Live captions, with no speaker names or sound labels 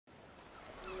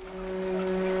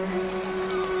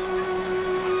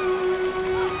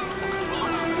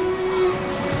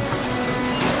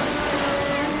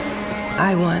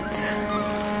I once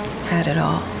had it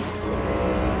all.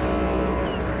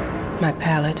 My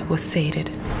palate was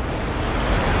sated,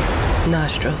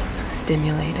 nostrils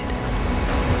stimulated,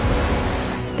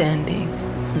 standing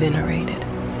venerated.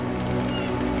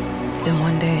 And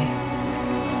one day,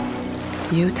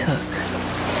 you took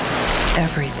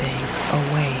everything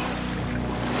away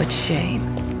but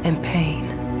shame and pain.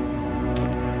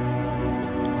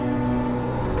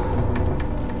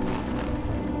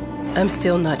 I'm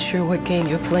still not sure what game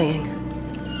you're playing,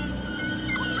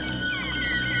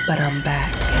 but I'm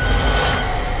back.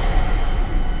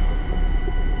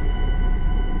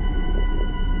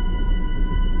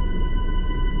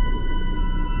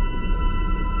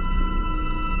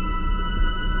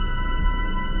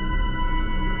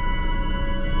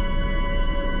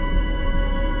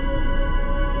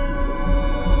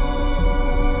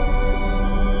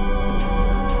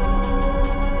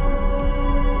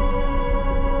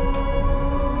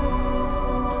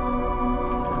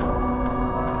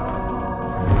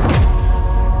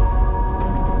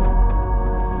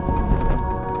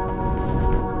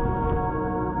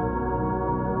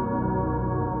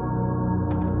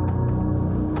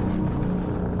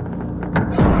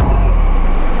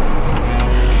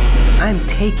 I'm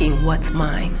taking what's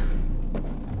mine.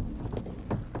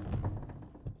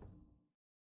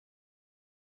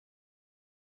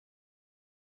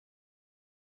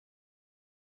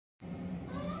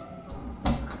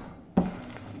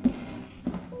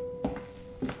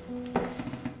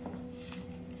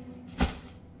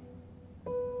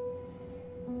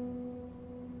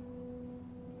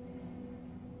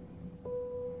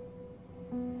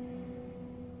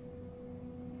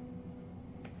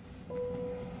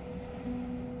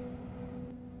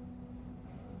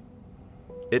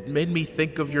 It made me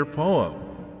think of your poem.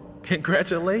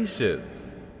 Congratulations!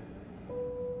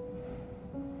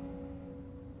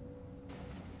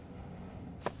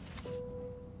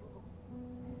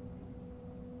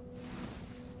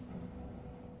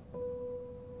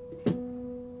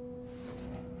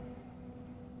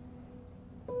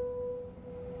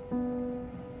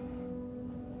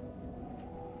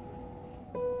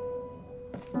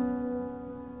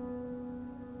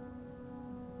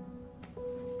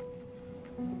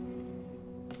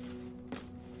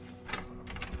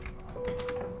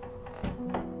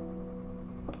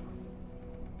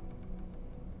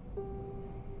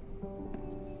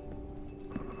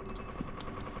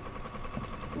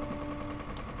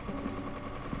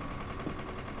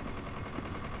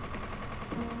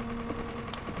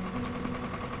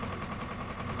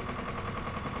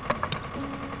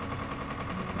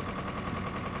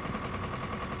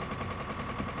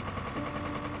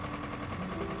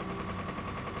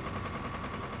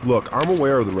 Look, I'm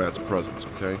aware of the rat's presence,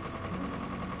 okay?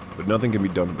 But nothing can be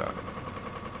done about it.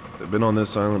 They've been on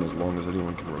this island as long as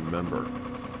anyone can remember.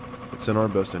 It's in our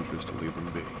best interest to leave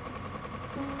them be.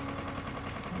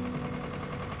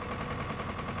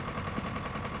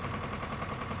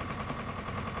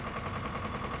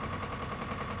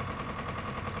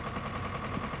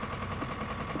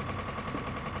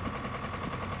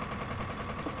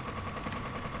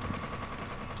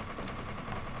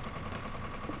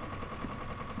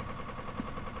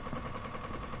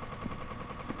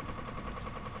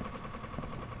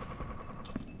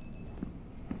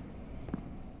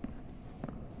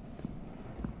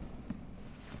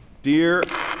 Dear,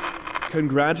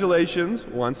 congratulations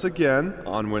once again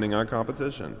on winning our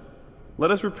competition.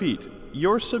 Let us repeat,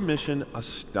 your submission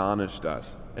astonished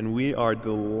us, and we are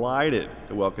delighted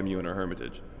to welcome you in our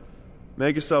hermitage.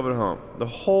 Make yourself at home. The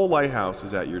whole lighthouse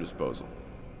is at your disposal.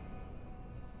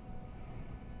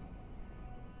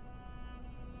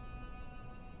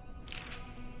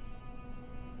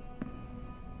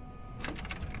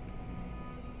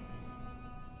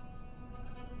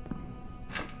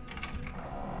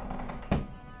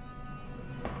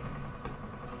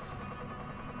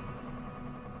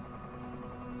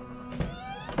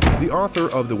 The author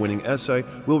of the winning essay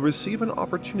will receive an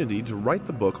opportunity to write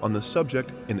the book on the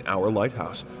subject in our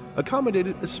lighthouse,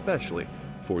 accommodated especially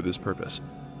for this purpose.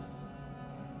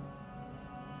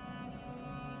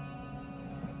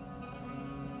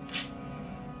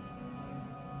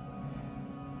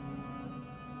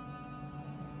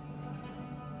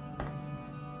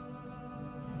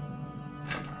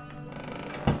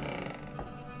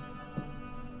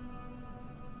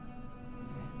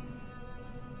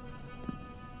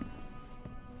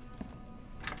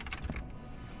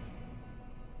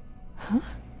 Huh?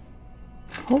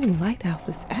 Whole lighthouse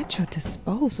is at your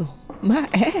disposal. My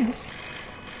ass.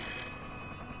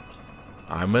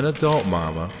 I'm an adult,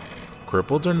 Mama.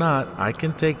 Crippled or not, I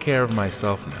can take care of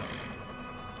myself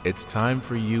now. It's time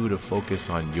for you to focus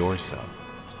on yourself.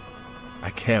 I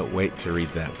can't wait to read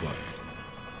that book.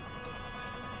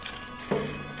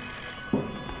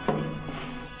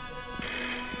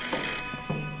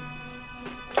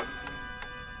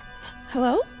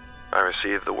 Hello? I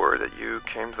received the word that you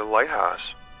came to the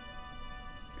lighthouse.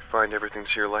 You find everything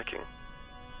to your liking.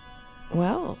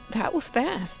 Well, that was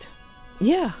fast.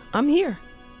 Yeah, I'm here.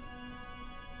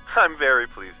 I'm very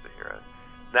pleased to hear it.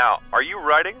 Now, are you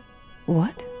writing?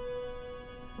 What?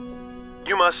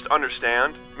 You must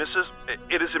understand, Mrs.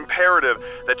 It is imperative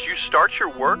that you start your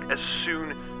work as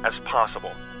soon as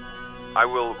possible. I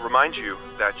will remind you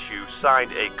that you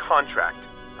signed a contract.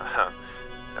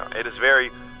 Now, it is very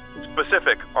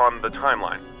specific on the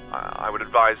timeline. I would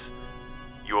advise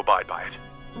you abide by it.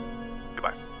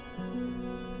 Goodbye.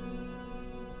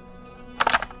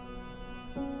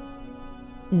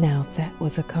 Now that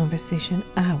was a conversation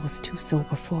I was too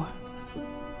sober for.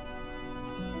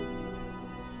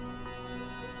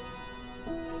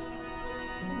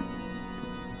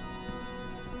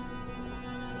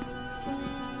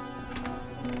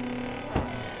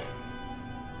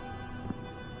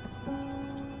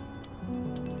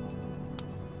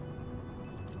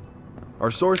 Our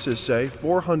sources say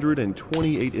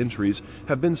 428 entries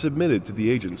have been submitted to the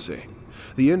agency.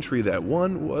 The entry that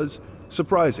won was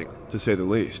surprising, to say the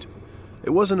least.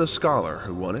 It wasn't a scholar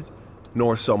who won it,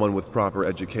 nor someone with proper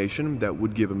education that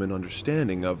would give him an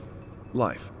understanding of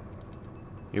life.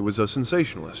 It was a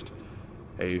sensationalist,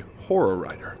 a horror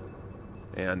writer,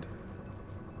 and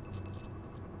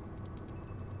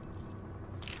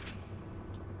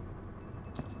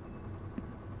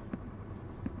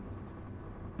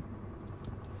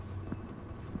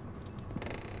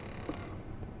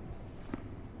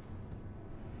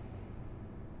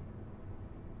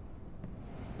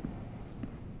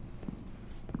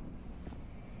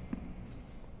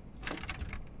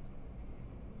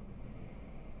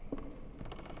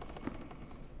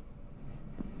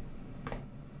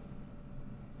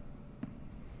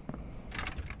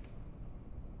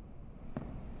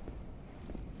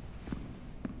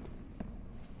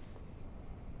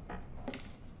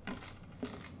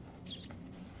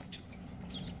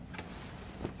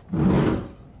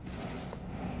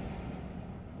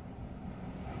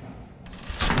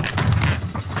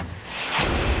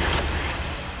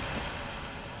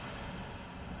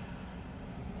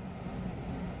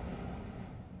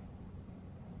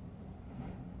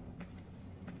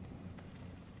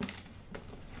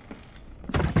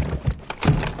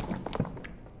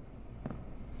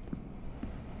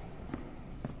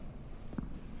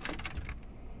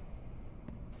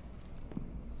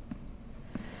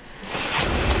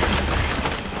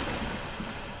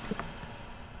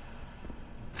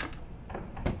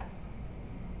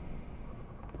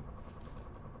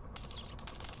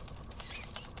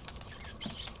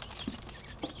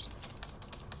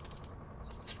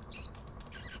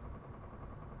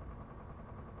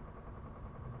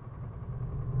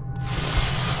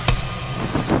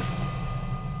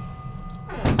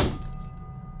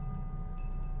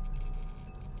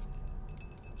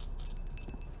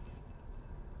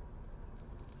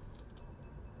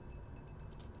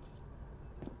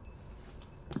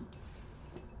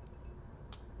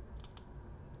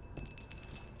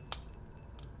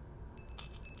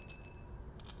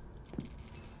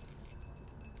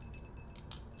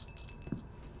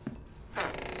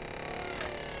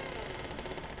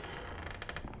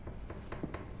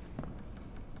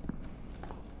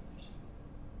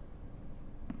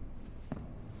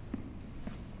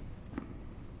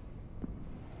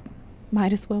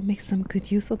Might as well make some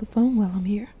good use of the phone while I'm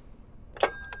here.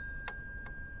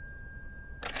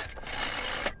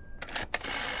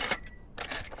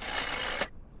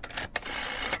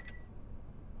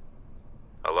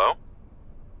 Hello?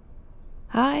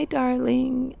 Hi,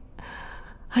 darling.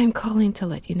 I'm calling to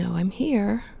let you know I'm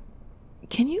here.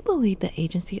 Can you believe the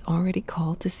agency already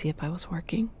called to see if I was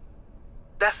working?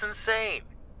 That's insane.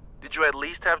 Did you at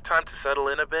least have time to settle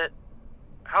in a bit?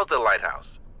 How's the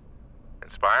lighthouse?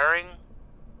 Inspiring?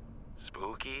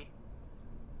 Spooky?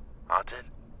 Haunted?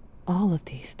 All of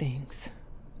these things.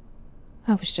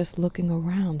 I was just looking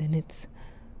around and it's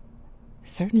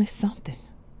certainly something.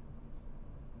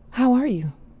 How are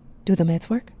you? Do the meds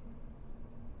work?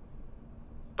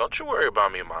 Don't you worry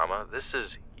about me, Mama. This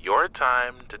is your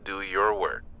time to do your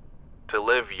work, to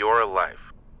live your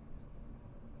life.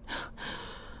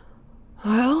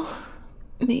 Well,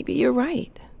 maybe you're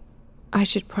right. I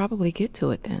should probably get to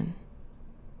it then.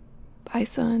 Bye,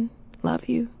 son. Love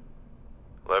you.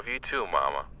 Love you too,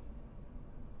 Mama.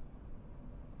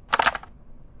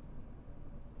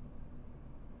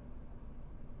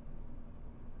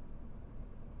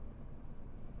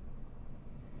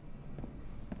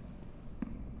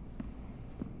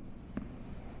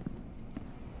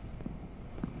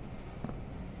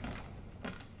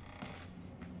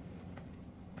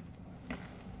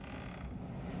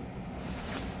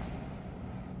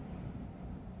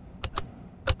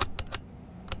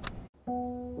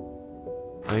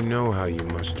 I know how you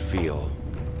must feel.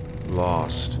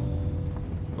 Lost.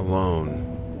 Alone.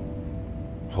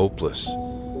 Hopeless.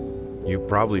 You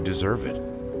probably deserve it.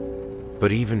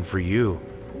 But even for you,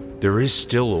 there is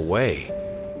still a way.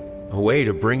 A way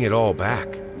to bring it all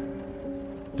back.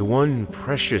 The one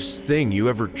precious thing you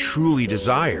ever truly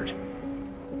desired.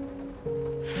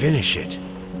 Finish it.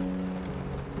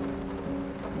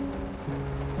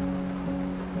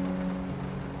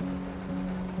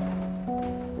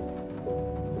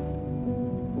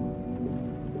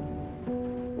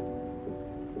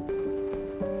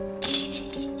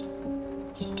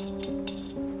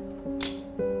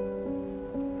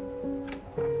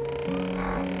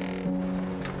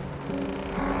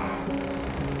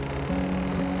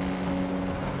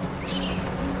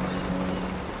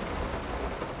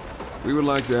 We would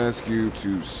like to ask you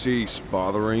to cease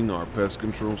bothering our pest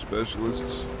control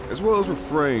specialists, as well as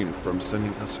refrain from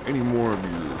sending us any more of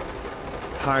your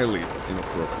highly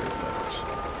inappropriate letters.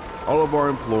 All of our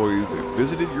employees that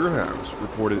visited your house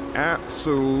reported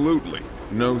absolutely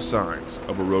no signs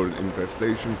of a rodent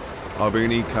infestation of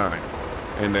any kind,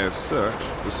 and as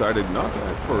such, decided not to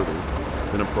add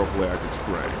further than a prophylactic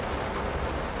spray.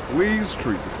 Please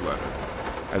treat this letter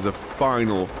as a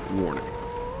final warning,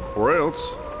 or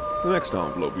else the next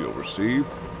envelope you'll receive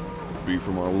will be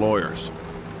from our lawyers.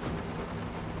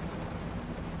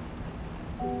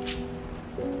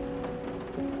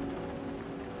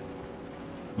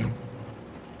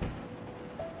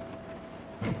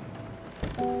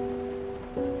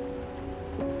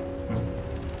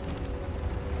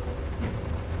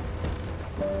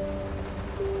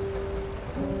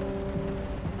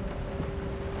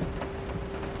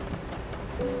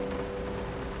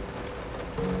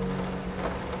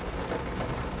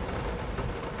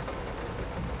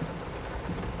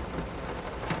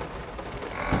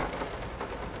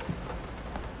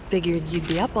 Figured you'd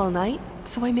be up all night,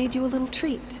 so I made you a little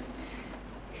treat.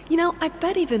 You know, I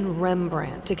bet even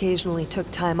Rembrandt occasionally took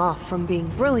time off from being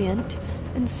brilliant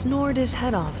and snored his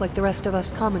head off like the rest of us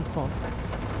common folk.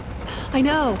 I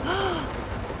know!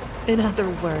 In other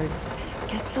words,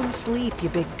 get some sleep, you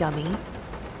big dummy.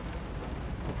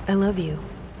 I love you.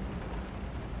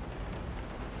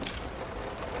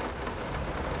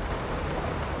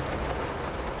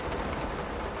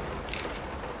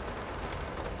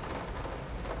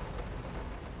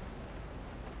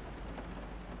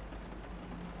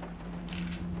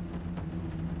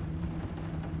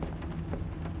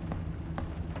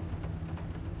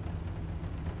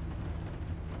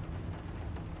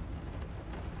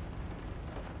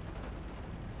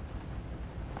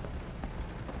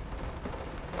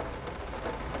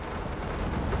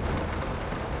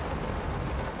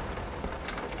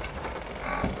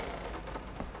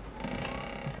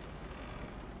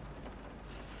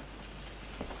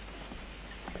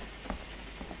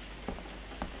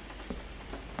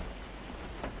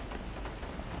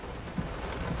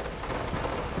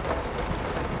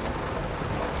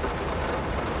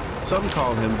 Some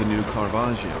call him the new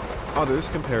Caravaggio, others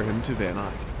compare him to Van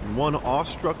Eyck, and one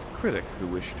awestruck critic who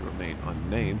wished to remain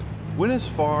unnamed went as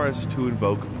far as to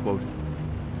invoke, quote,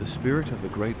 the spirit of the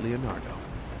great Leonardo.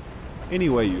 Any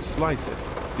way you slice it,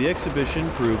 the exhibition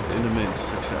proved an immense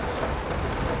success.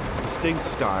 Its distinct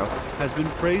style has been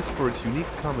praised for its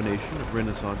unique combination of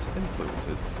Renaissance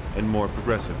influences and more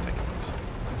progressive techniques.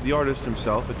 The artist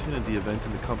himself attended the event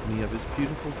in the company of his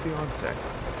beautiful fiancée,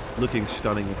 looking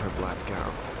stunning in her black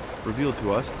gown, revealed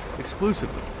to us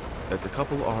exclusively that the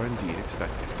couple are indeed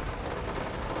expecting.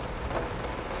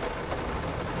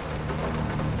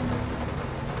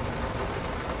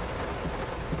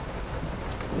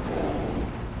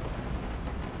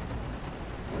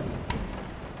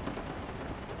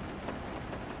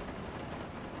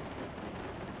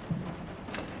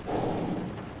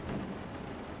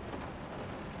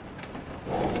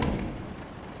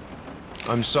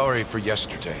 I'm sorry for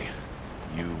yesterday.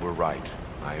 You were right.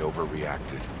 I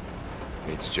overreacted.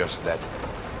 It's just that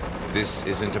this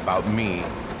isn't about me.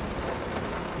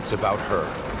 It's about her.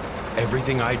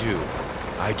 Everything I do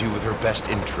with her best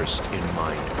interest in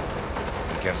mind.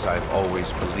 I guess I've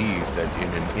always believed that in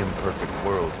an imperfect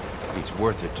world, it's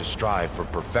worth it to strive for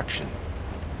perfection.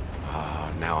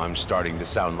 Now I'm starting to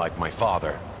sound like my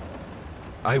father.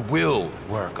 I will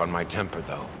work on my temper,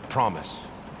 though. Promise.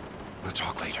 We'll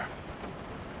talk later.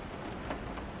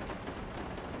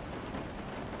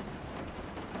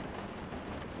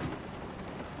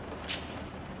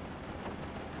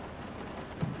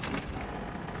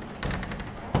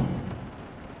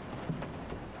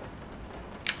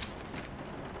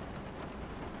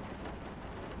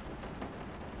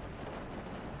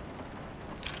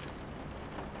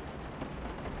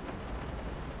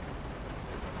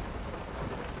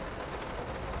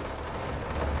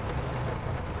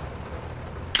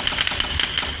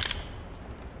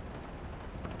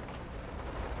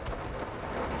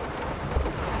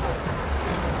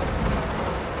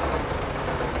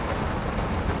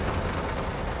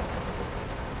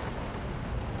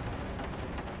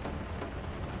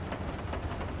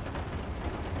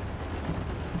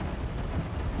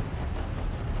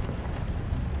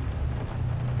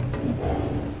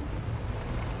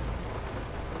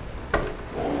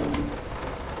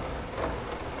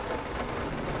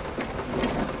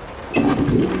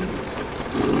 How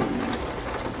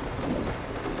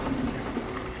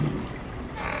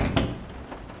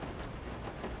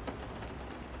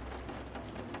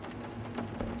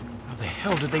the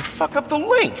hell did they fuck up the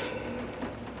length?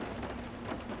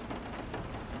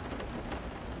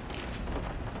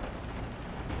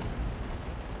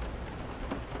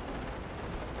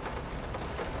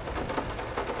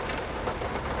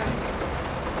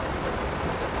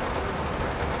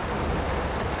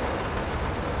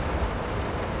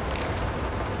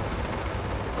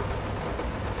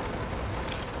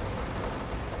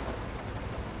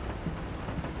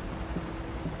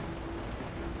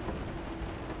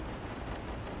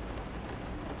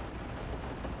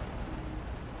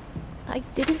 I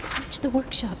didn't touch the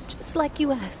workshop, just like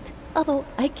you asked. Although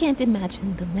I can't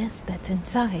imagine the mess that's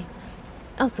inside.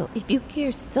 Also, if you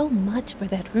care so much for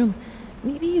that room,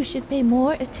 maybe you should pay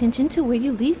more attention to where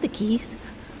you leave the keys.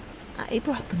 I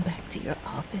brought them back to your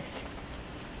office.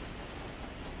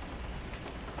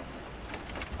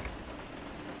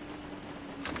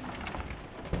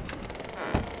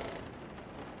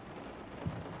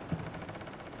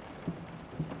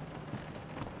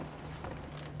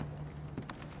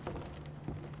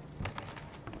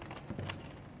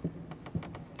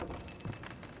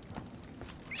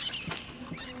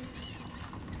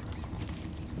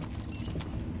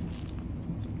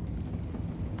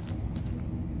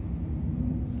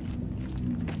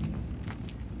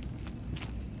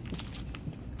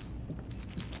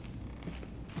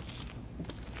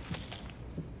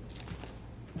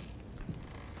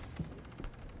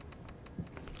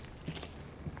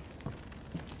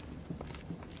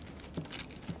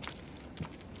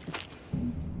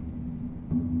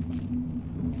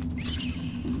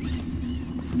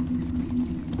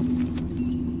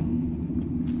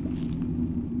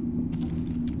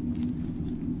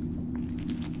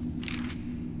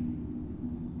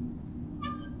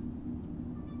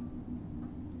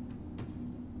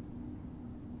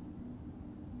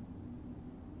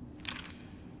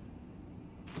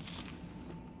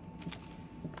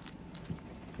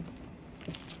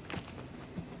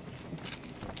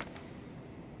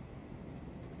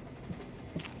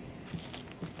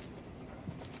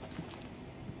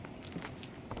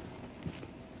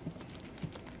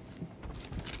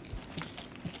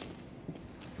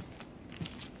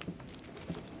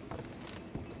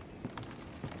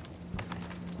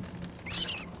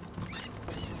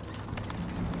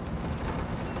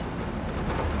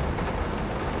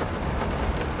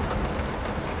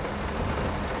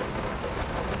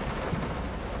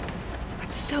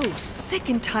 So sick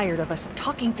and tired of us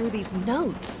talking through these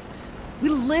notes. We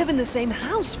live in the same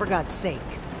house, for God's sake.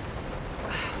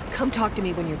 Come talk to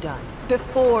me when you're done,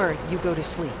 before you go to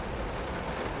sleep.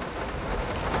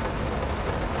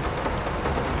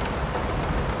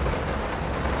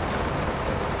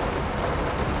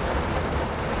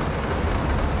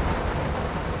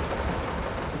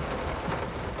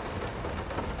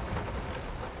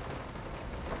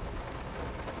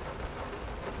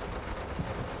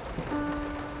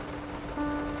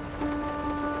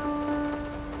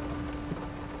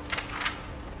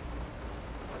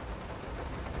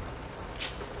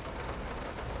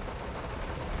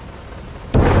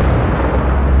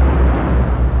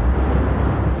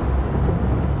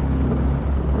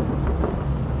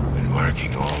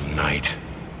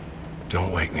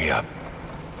 Don't wake me up.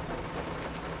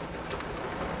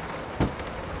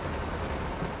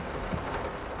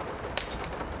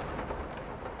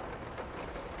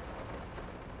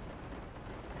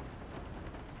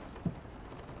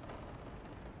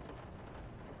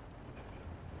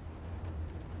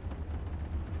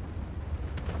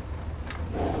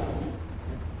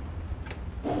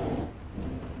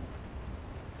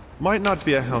 Might not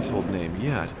be a household name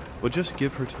yet, but just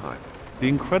give her time. The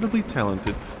incredibly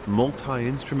talented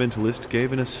multi-instrumentalist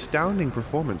gave an astounding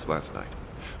performance last night,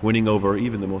 winning over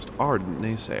even the most ardent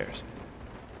naysayers.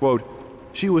 Quote,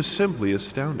 "She was simply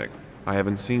astounding. I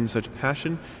haven't seen such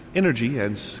passion, energy,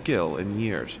 and skill in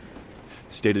years,"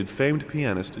 stated famed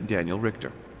pianist Daniel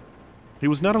Richter. He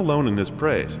was not alone in his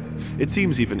praise. It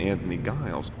seems even Anthony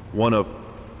Giles, one of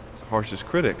its harshest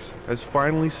critics, has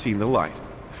finally seen the light.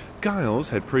 Giles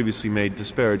had previously made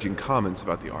disparaging comments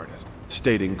about the artist,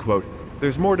 stating, quote,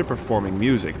 "There's more to performing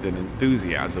music than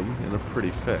enthusiasm in a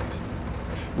pretty face."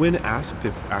 When asked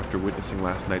if, after witnessing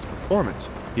last night's performance,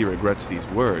 he regrets these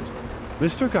words,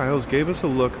 Mr. Giles gave us a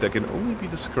look that can only be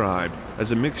described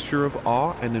as a mixture of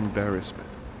awe and embarrassment.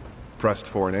 Pressed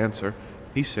for an answer,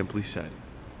 he simply said,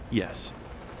 "Yes."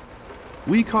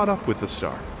 We caught up with the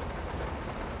star.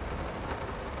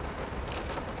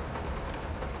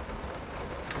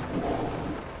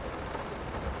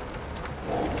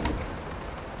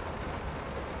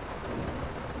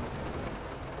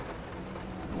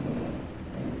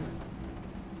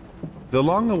 The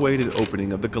long-awaited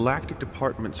opening of the Galactic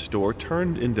Department store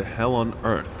turned into hell on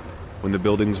Earth when the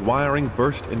building's wiring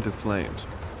burst into flames.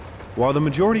 While the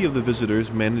majority of the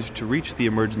visitors managed to reach the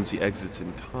emergency exits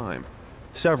in time,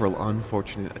 several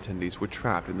unfortunate attendees were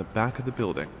trapped in the back of the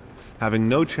building, having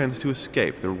no chance to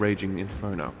escape the raging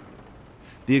inferno.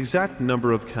 The exact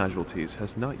number of casualties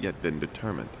has not yet been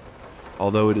determined,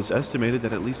 although it is estimated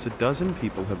that at least a dozen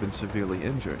people have been severely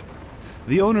injured.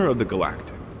 The owner of the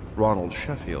Galactic, Ronald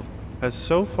Sheffield, has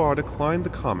so far declined the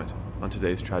comment on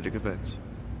today's tragic events.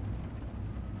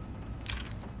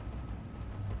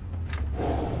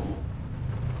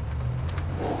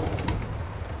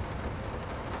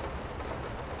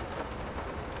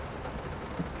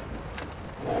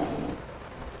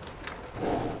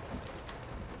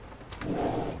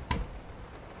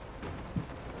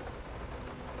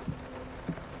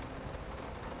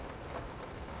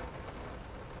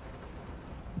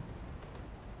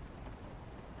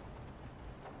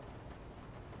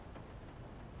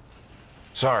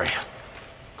 Sorry.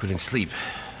 Couldn't sleep.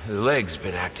 The leg's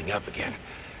been acting up again.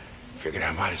 Figured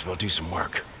I might as well do some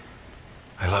work.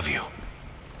 I love you.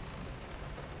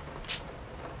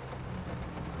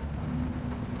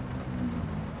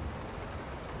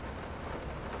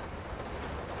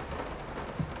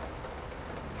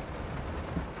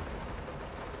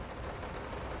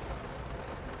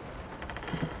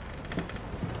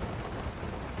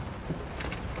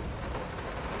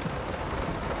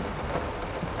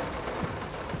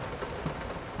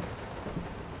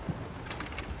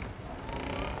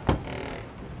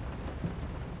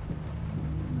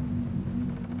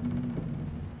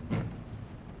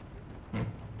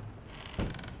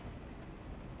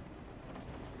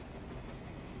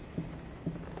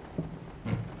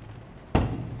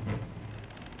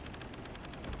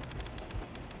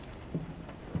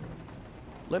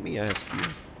 Let me ask you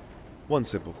one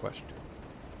simple question.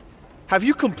 Have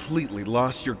you completely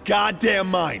lost your goddamn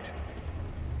mind?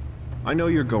 I know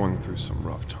you're going through some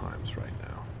rough times right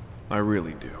now. I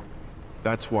really do.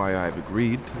 That's why I've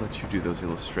agreed to let you do those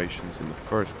illustrations in the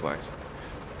first place.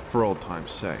 For old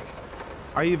time's sake.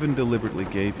 I even deliberately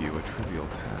gave you a trivial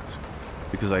task,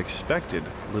 because I expected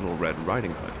Little Red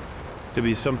Riding Hood to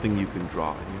be something you can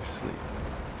draw in your sleep.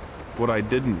 What I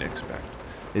didn't expect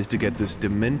is to get this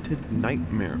demented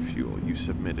nightmare fuel you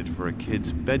submitted for a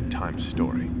kid's bedtime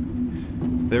story.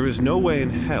 There is no way in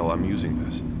hell I'm using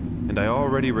this, and I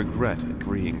already regret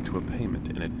agreeing to a payment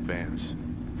in advance.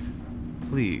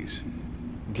 Please,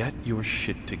 get your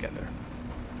shit together.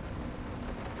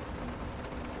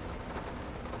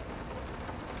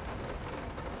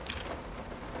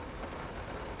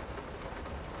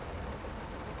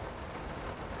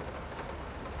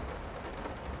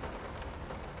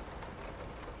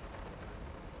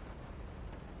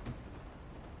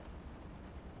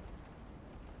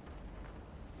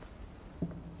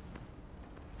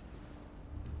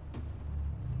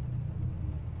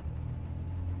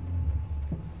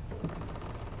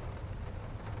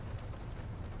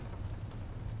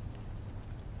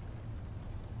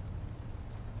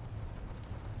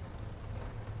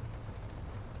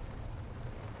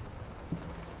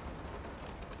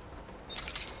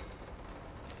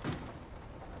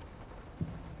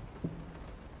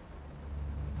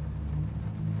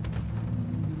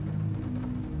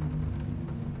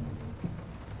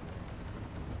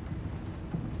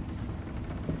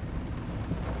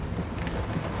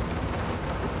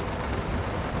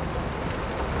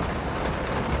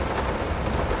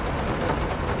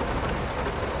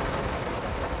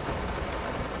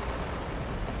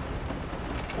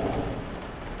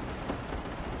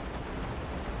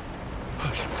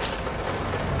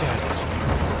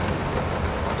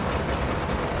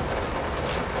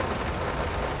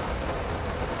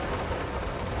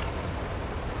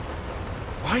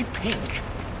 Why pink?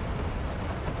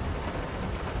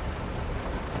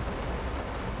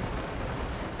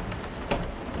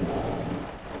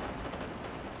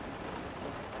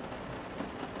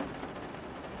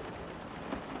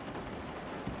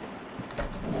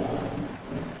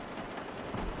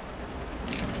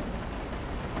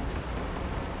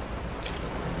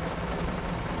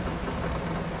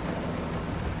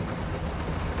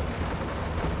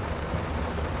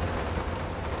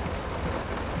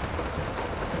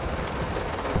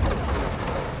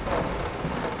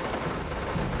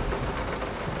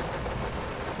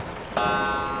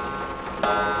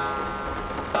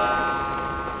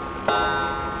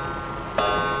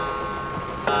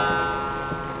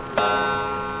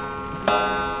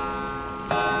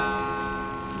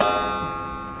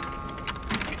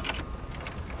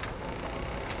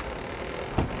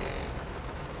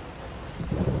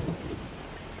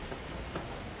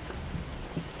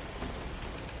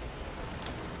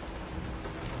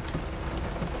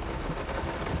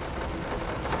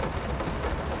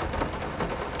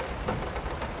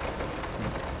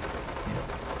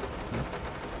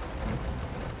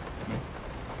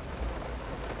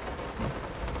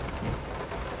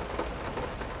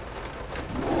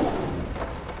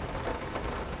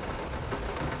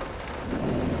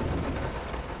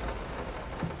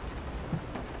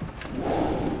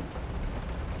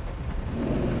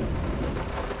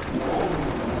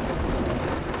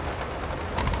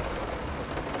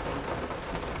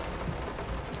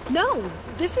 No,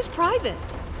 this is private.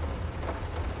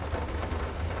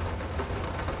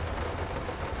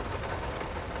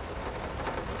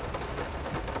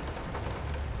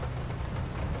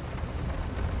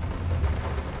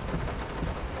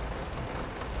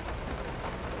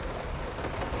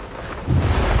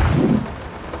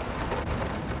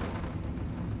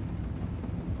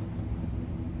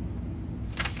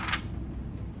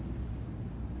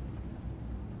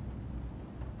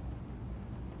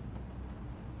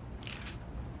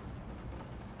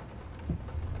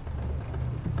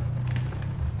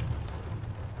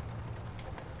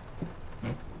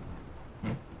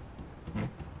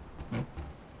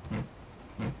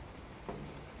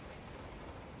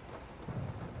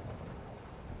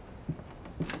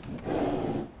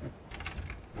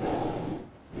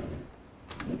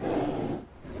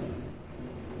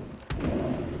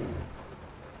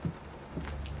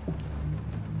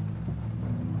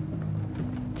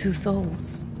 Two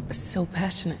souls, so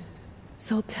passionate,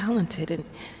 so talented, and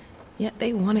yet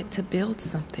they wanted to build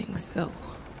something so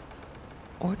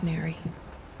ordinary.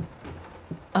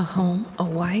 A home, a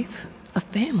wife, a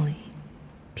family,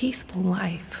 peaceful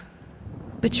life.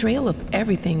 Betrayal of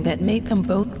everything that made them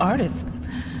both artists,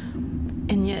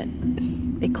 and yet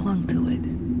they clung to it.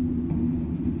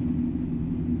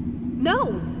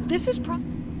 No, this is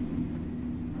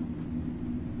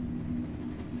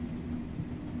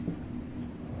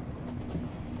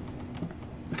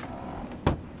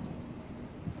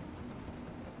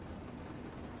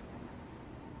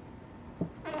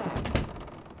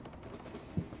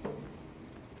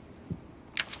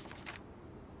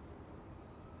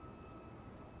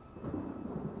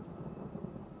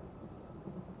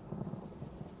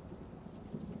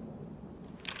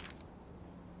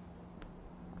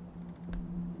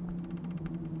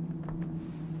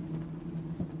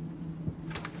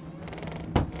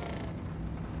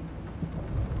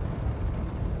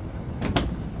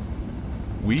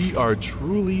We are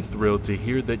truly thrilled to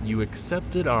hear that you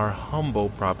accepted our humble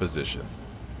proposition.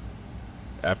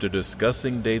 After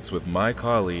discussing dates with my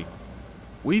colleague,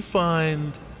 we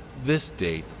find this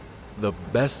date the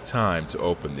best time to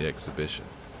open the exhibition.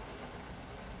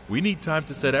 We need time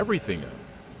to set everything up.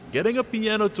 Getting a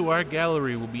piano to our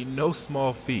gallery will be no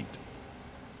small feat.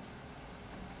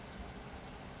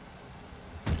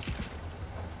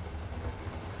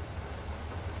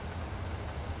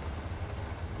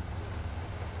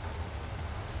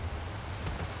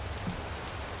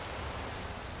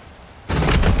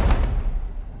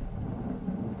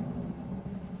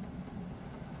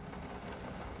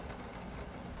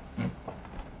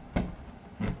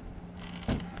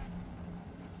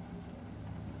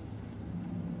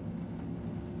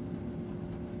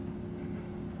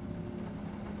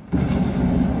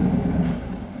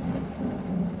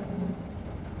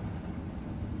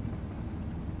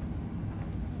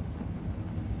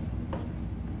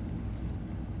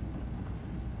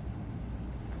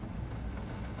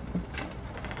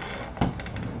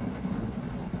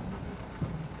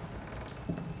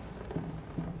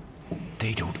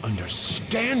 They don't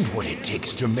understand what it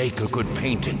takes to make a good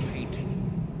painting.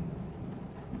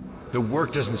 The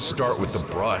work doesn't start with the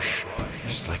brush,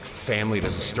 just like family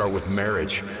doesn't start with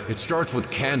marriage. It starts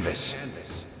with canvas.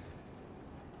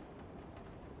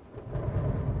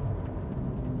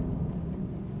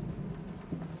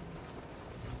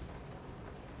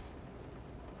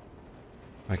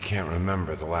 I can't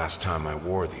remember the last time I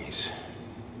wore these.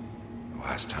 The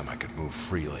last time I could move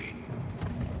freely.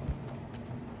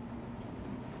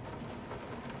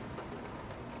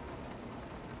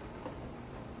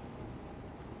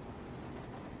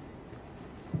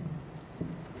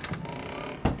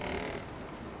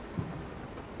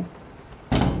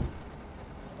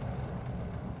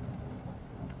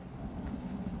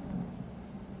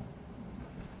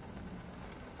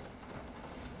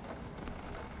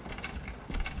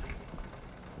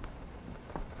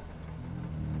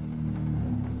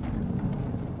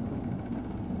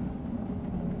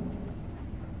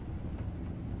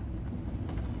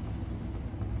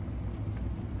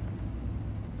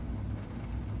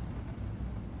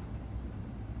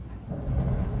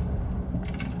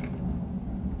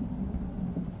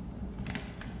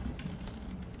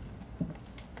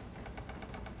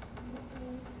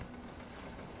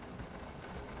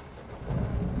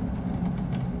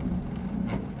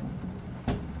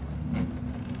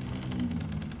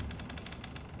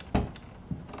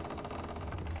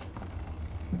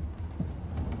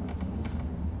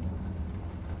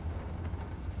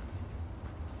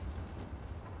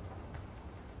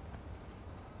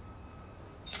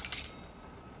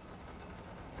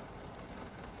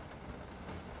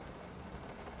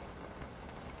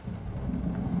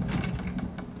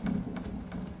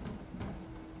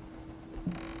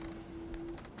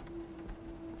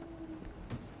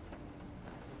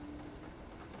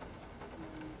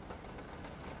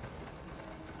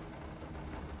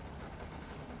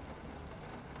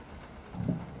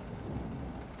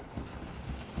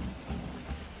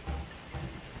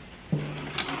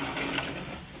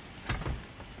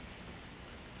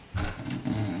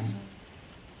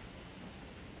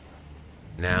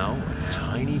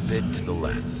 tiny bit to the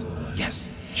left. Yes,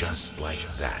 just like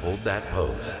that. Hold that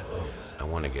pose. I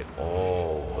want to get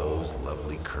all those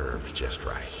lovely curves just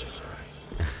right.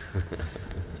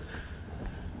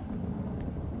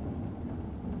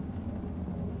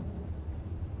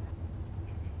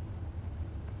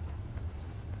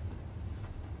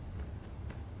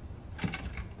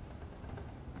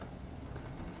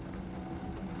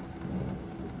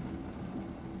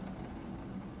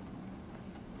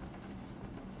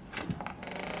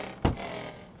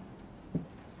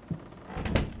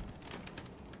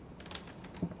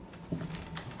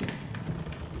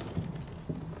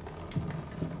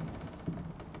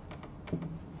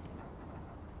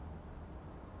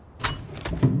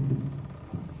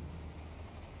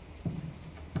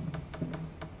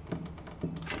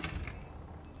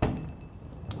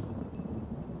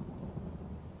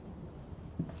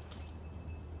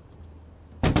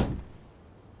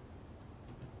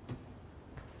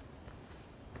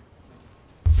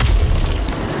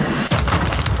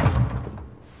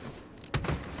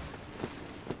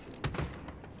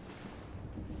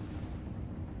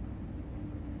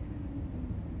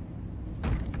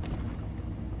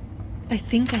 I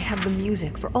think I have the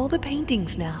music for all the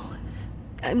paintings now.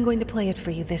 I'm going to play it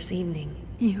for you this evening.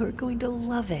 You're going to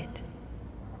love it.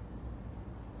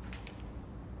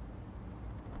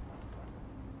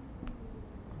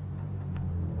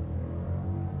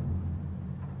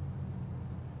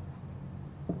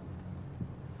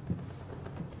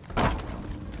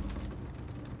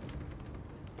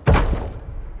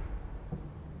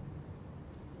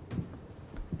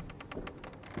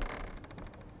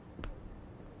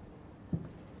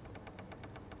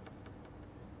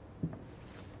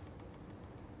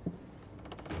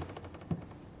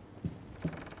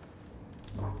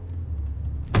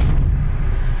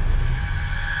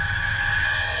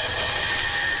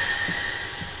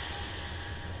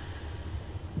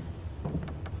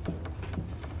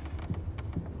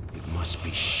 Must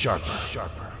be sharper.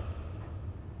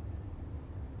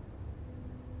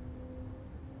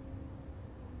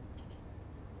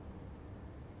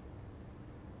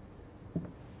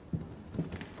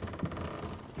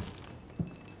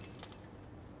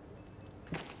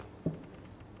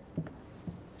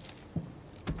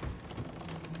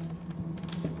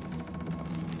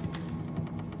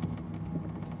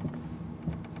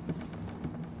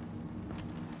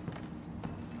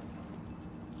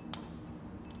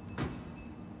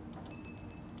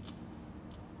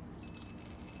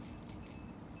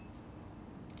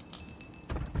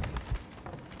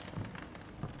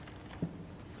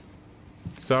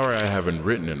 Sorry I haven't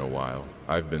written in a while.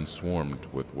 I've been swarmed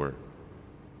with work.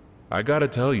 I gotta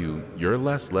tell you, your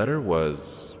last letter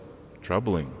was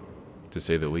troubling, to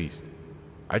say the least.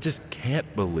 I just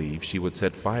can't believe she would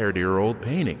set fire to your old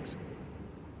paintings.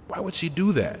 Why would she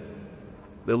do that?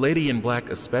 The lady in black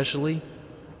especially?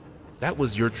 That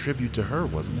was your tribute to her,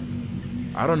 wasn't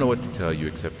it? I don't know what to tell you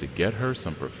except to get her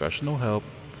some professional help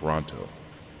pronto.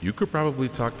 You could probably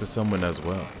talk to someone as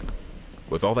well.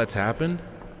 With all that's happened,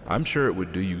 I'm sure it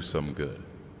would do you some good.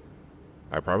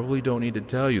 I probably don't need to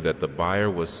tell you that the buyer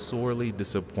was sorely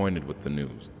disappointed with the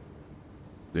news.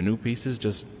 The new pieces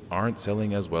just aren't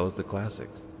selling as well as the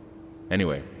classics.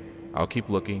 Anyway, I'll keep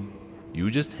looking. You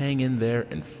just hang in there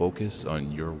and focus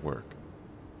on your work.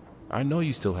 I know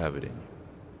you still have it in you.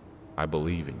 I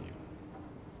believe in you.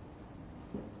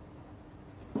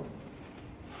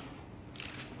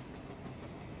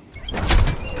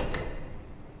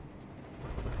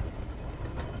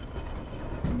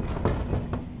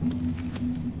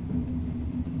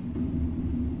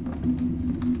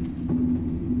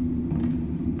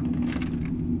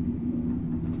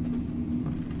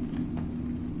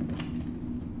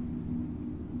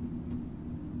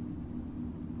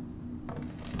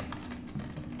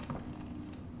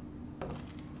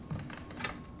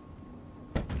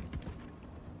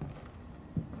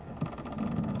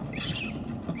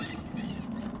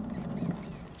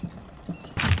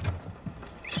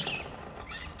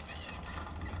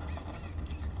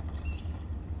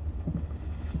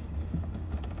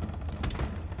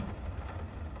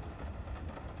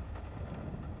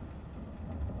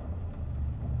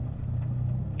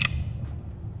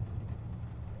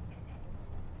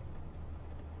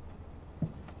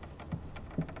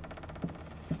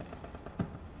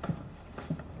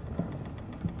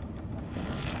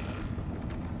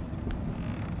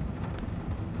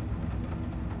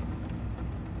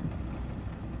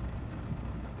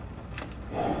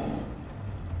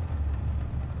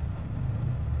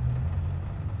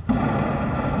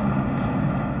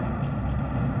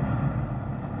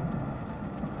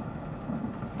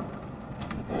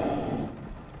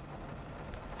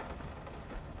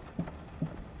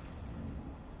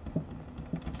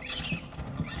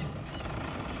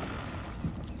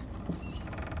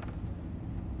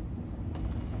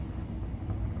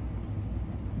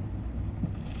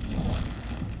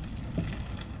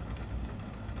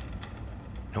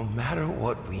 matter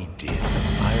what we did, the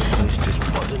fireplace just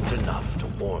wasn't enough to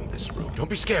warm this room. Don't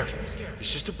be scared.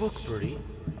 It's just a book, Birdie.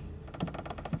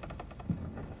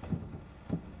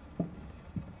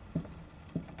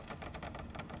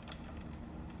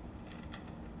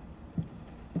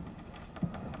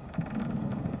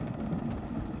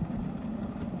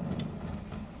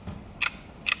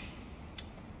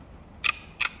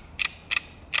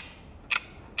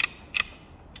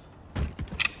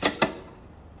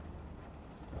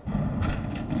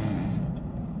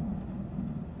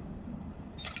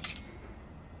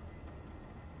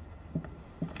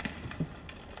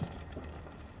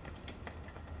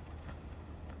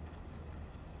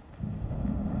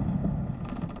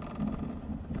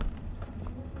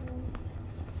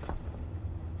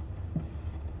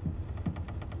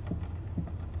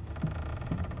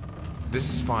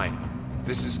 This is fine.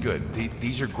 This is good.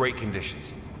 These are great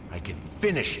conditions. I can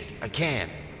finish it. I can.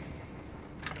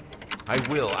 I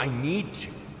will. I need to.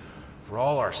 For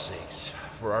all our sakes.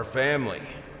 For our family.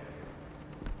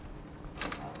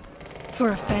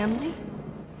 For a family?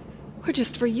 Or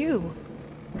just for you?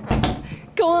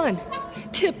 Go on.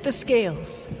 Tip the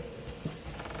scales.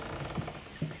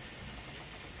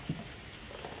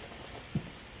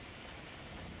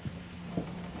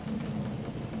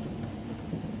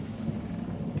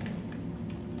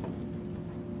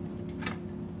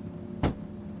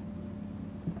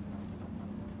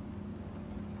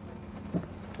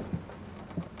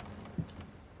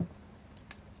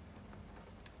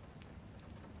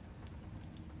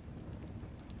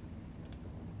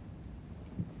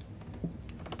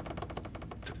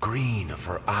 Green of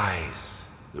her eyes,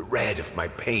 the red of my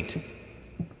paint.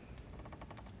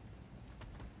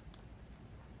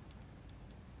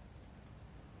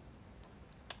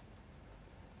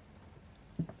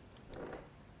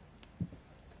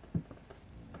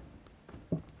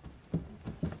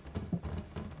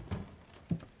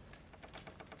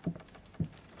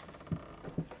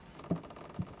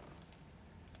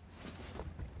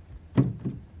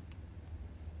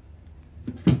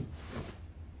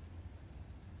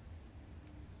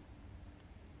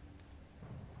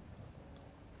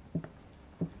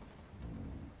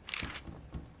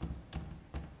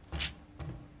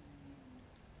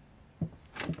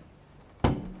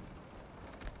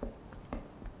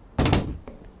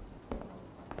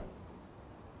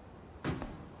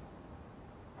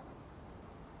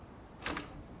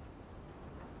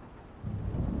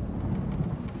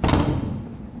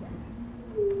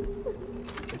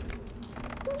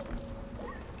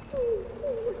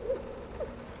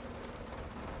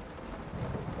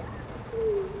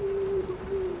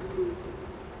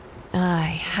 I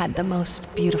had the most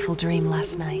beautiful dream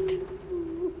last night.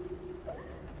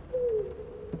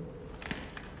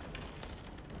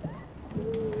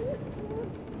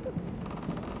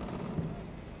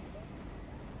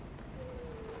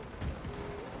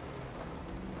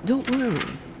 Don't worry,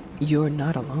 you're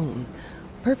not alone.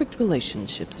 Perfect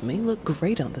relationships may look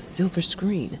great on the silver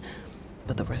screen,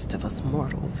 but the rest of us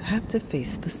mortals have to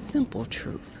face the simple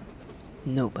truth.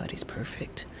 Nobody's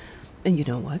perfect. And you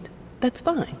know what? That's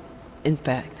fine. In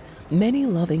fact, many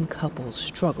loving couples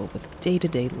struggle with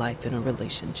day-to-day life in a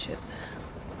relationship.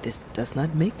 This does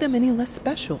not make them any less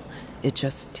special. It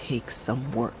just takes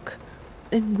some work.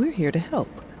 And we're here to help.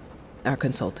 Our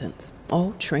consultants,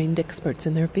 all trained experts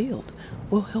in their field,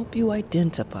 will help you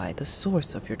identify the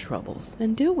source of your troubles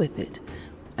and deal with it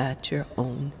at your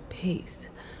own pace.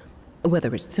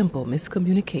 Whether it's simple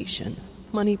miscommunication,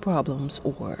 money problems,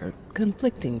 or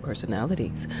conflicting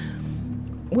personalities,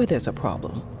 where there's a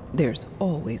problem, there's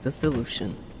always a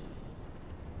solution.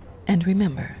 And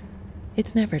remember,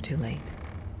 it's never too late.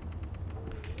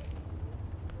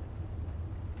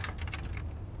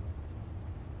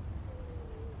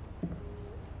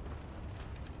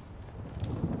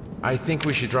 I think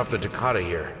we should drop the toccata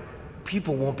here.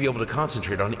 People won't be able to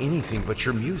concentrate on anything but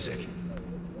your music.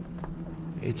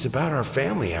 It's about our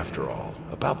family, after all.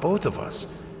 About both of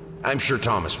us. I'm sure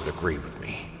Thomas would agree with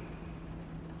me.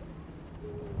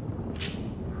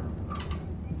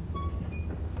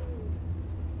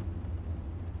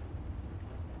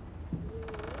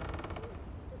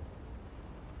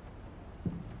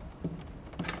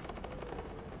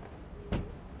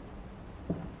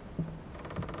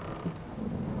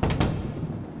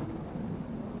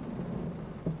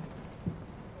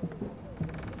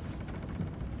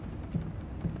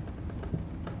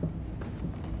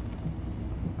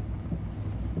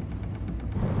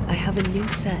 I have a new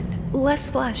set. Less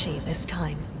flashy this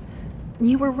time.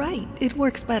 You were right, it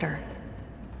works better.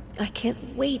 I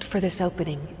can't wait for this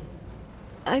opening.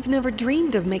 I've never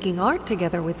dreamed of making art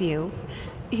together with you.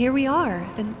 Here we are,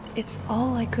 and it's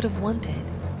all I could have wanted.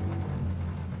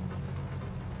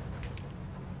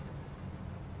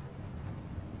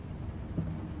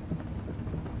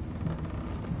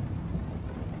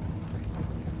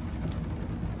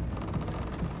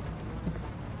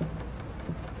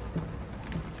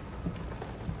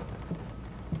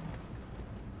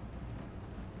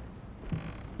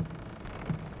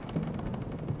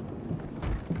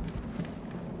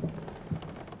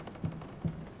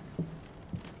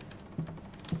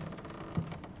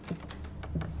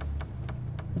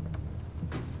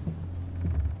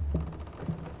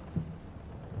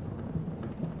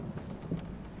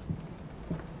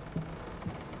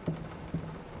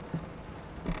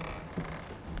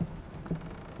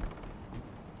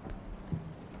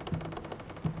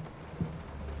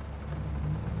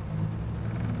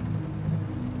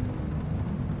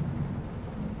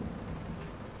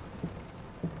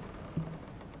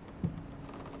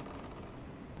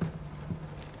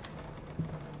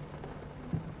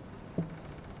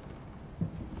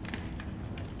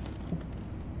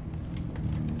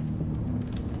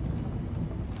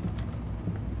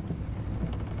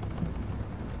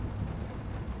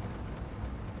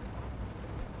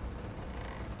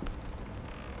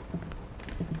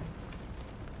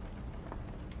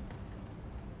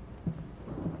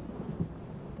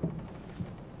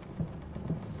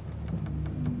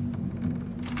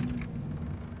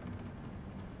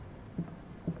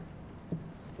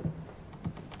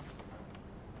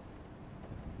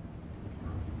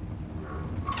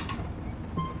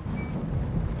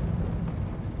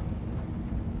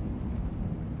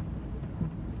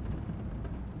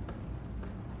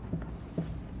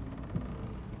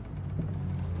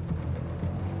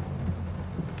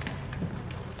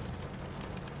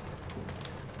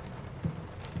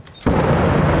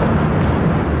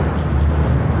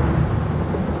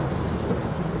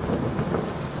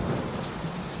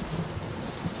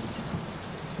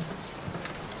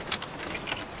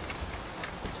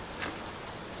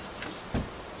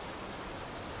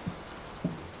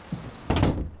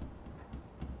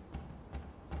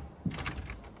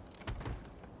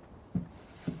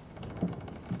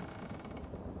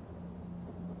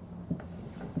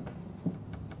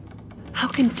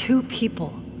 can two people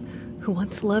who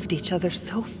once loved each other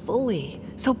so fully,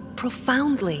 so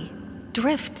profoundly,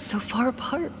 drift so far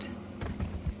apart?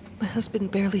 My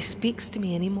husband barely speaks to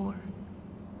me anymore.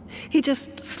 He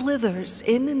just slithers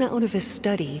in and out of his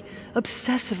study,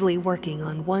 obsessively working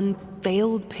on one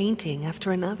failed painting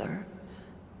after another.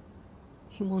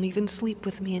 He won't even sleep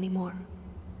with me anymore.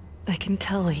 I can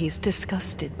tell he's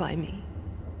disgusted by me.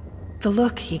 The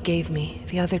look he gave me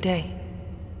the other day.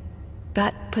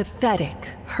 That pathetic,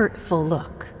 hurtful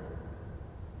look.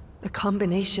 A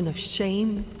combination of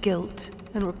shame, guilt,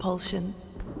 and repulsion.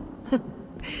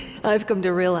 I've come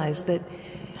to realize that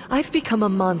I've become a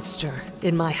monster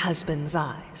in my husband's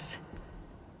eyes.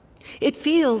 It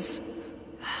feels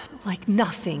like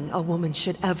nothing a woman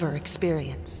should ever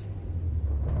experience.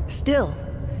 Still,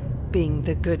 being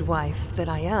the good wife that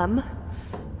I am,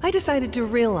 I decided to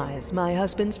realize my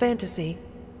husband's fantasy.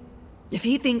 If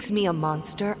he thinks me a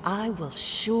monster, I will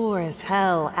sure as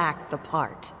hell act the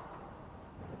part.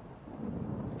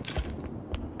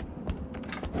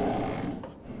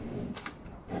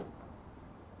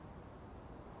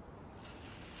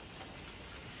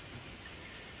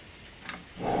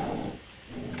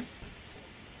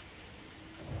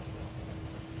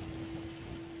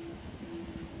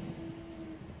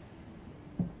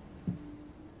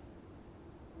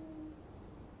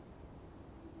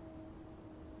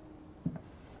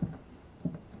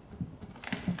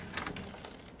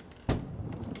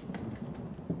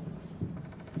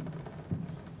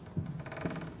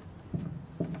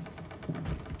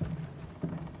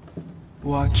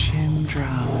 Watch him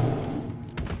drown.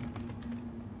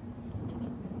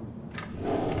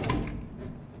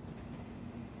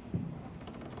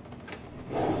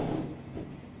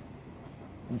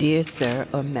 Dear sir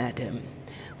or madam,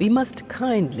 we must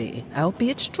kindly,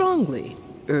 albeit strongly,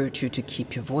 urge you to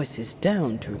keep your voices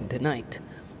down during the night.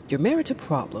 Your marital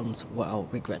problems, while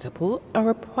regrettable, are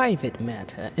a private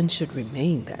matter and should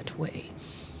remain that way.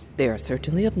 They are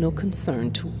certainly of no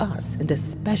concern to us, and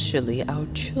especially our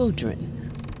children.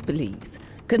 Please,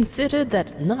 consider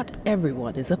that not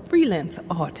everyone is a freelance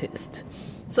artist.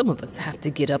 Some of us have to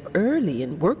get up early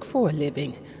and work for a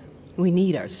living. We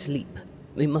need our sleep.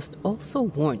 We must also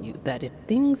warn you that if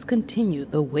things continue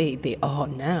the way they are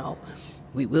now,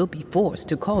 we will be forced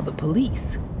to call the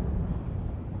police.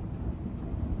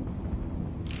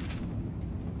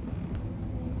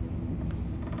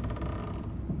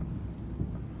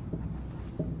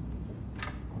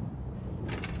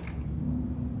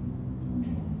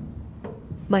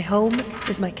 My home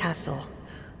is my castle.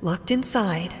 Locked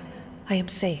inside, I am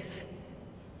safe.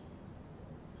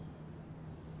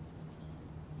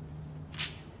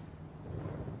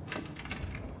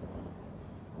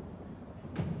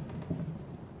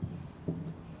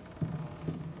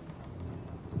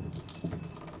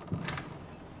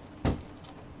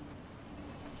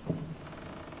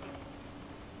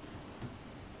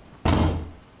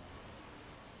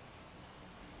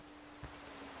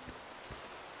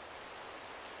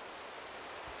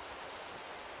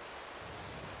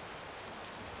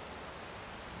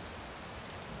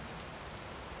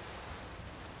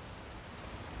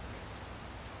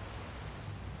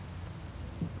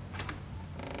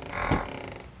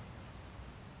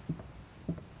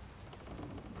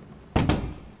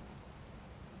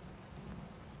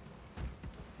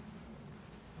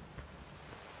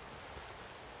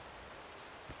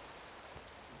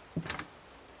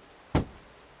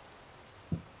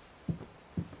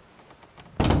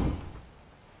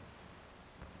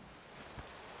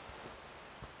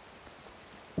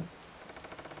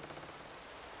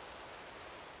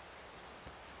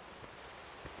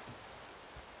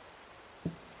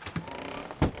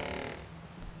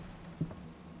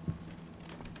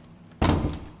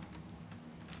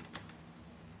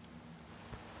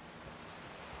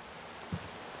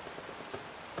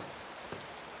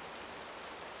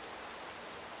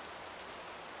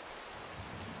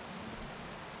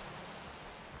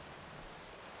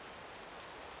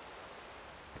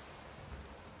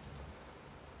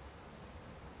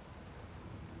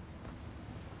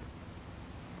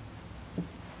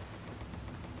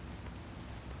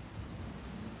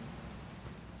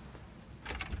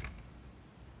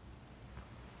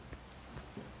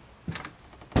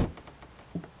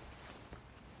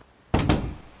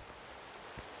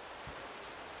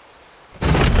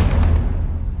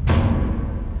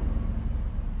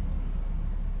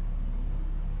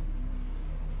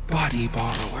 Body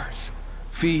borrowers,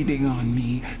 feeding on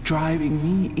me, driving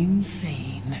me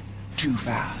insane. Too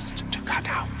fast to cut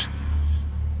out.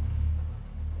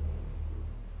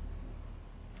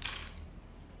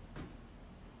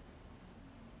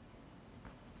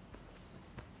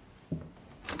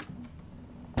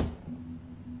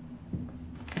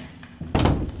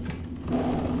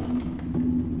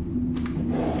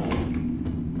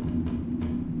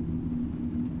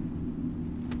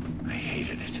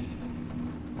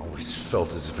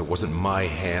 felt as if it wasn't my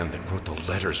hand that wrote the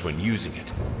letters when using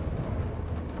it.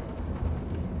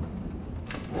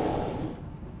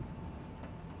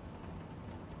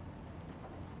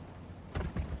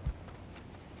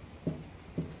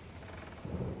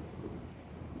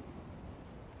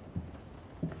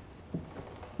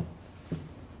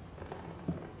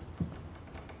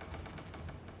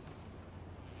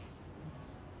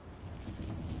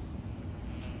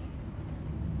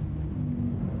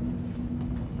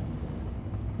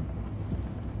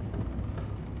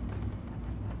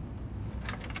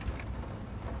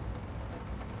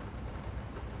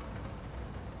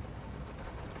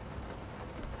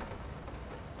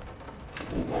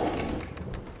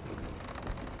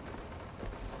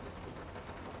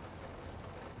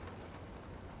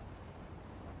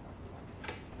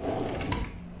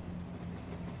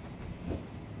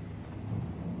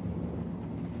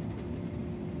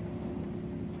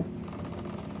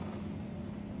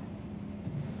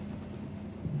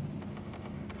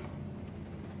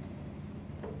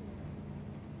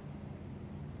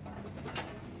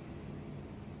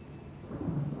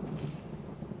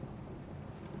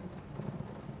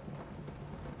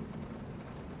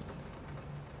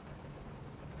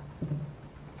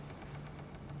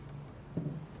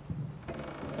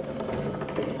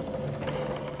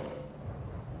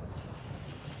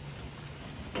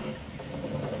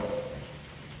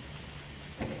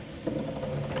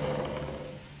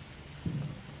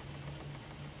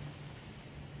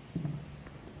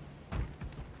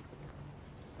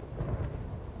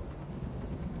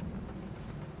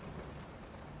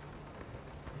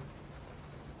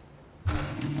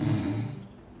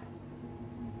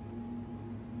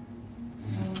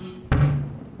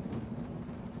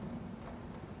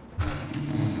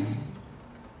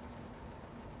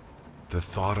 The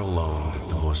thought alone that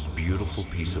the most beautiful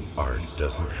piece of art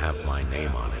doesn't have my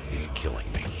name on it is killing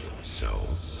me. So,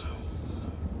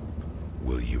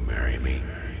 will you marry me?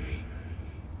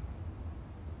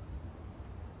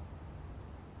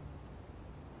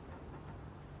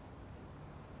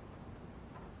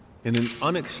 In an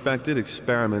unexpected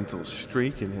experimental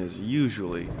streak in his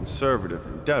usually conservative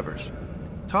endeavors,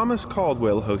 Thomas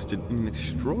Caldwell hosted an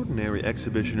extraordinary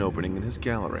exhibition opening in his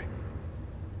gallery.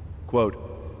 Quote,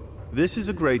 "This is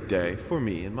a great day for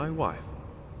me and my wife,"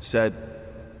 said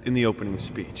in the opening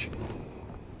speech.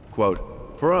 Quote,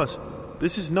 "For us,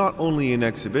 this is not only an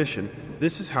exhibition,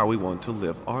 this is how we want to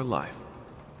live our life.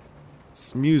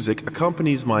 Music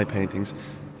accompanies my paintings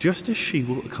just as she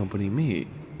will accompany me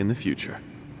in the future."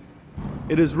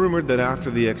 It is rumored that after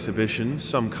the exhibition,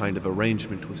 some kind of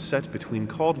arrangement was set between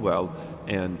Caldwell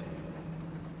and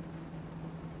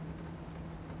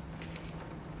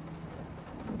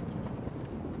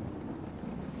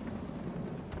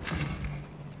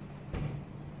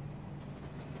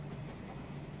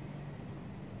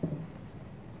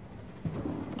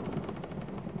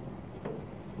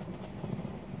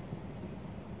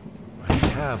I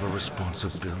have a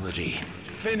responsibility.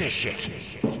 Finish it!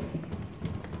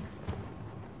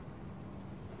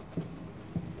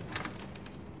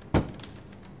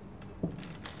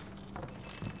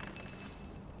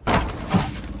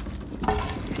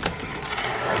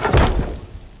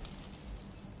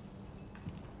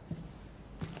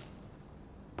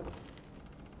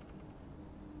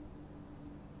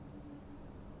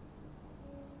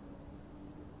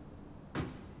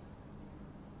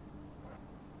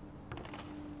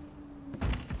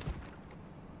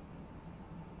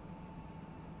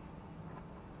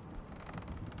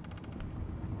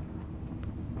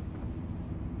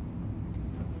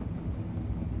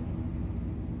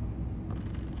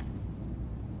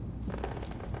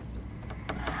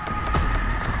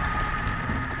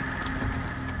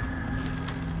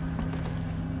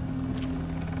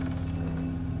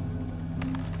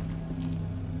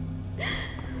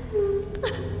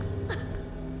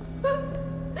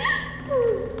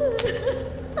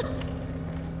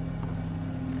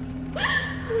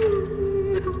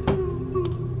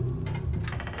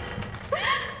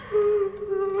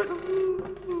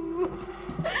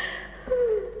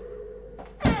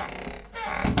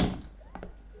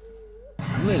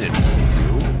 Linen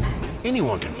will do.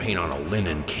 Anyone can paint on a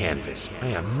linen canvas. I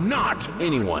am not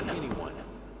anyone.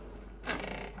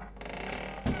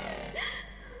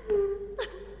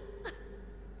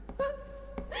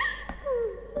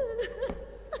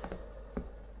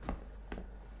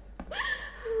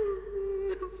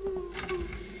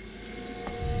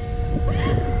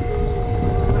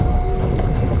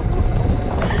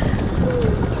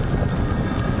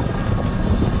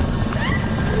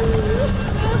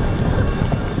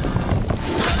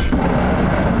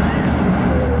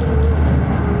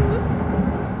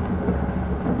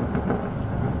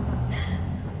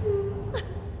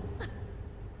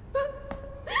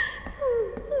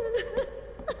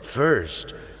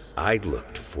 First, I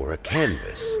looked for a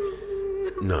canvas.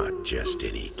 Not just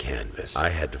any canvas. I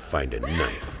had to find a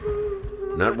knife.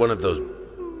 Not one of those...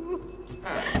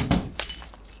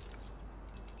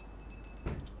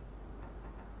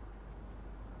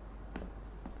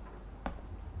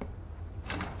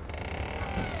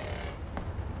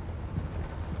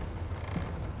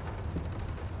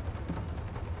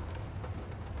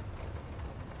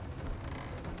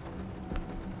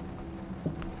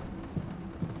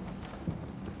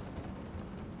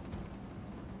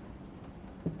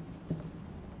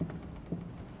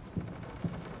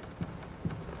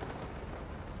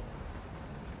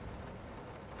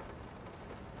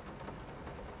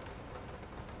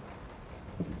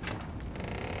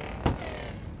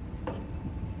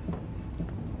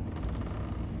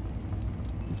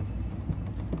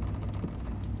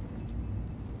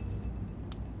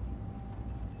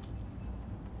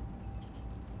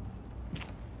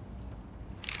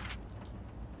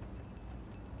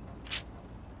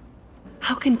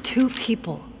 How can two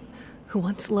people who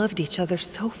once loved each other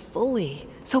so fully,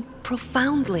 so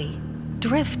profoundly,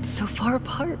 drift so far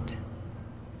apart?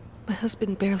 My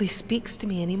husband barely speaks to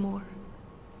me anymore.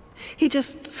 He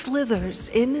just slithers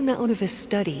in and out of his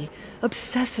study,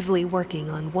 obsessively working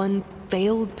on one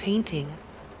failed painting.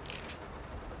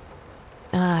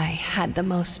 I had the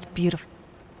most beautiful...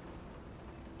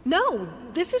 No,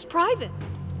 this is private.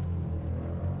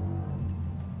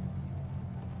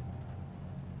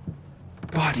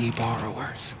 Body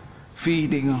borrowers,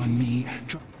 feeding on me.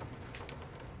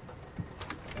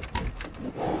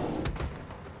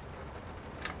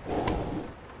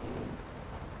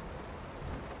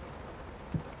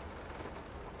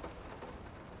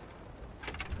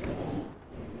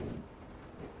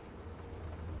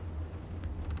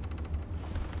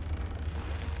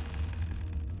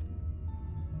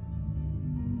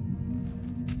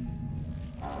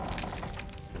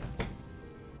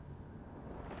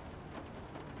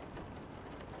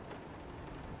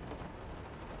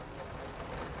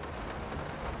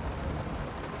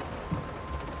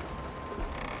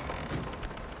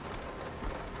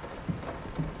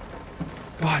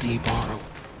 Body borrow.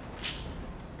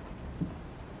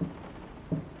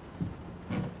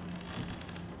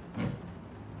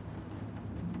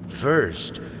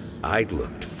 First, I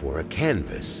looked for a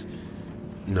canvas.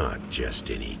 Not just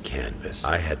any canvas.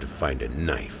 I had to find a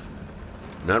knife.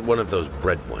 Not one of those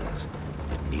bread ones.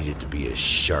 It needed to be as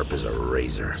sharp as a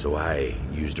razor. So I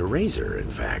used a razor, in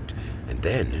fact, and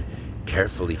then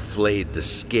carefully flayed the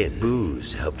skin.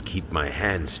 Booze helped keep my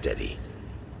hand steady.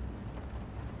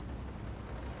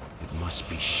 Must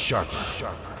be sharper.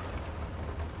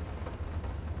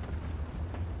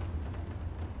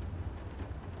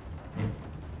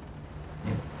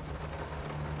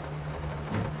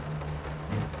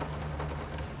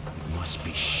 It must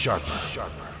be sharper.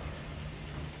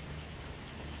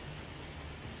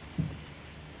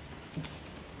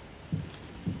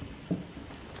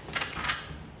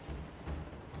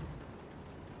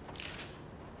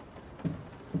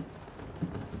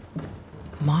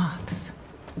 Moths,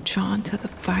 drawn to the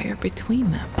fire between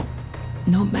them,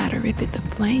 no matter if the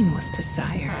flame was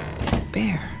desire,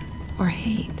 despair, or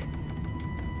hate.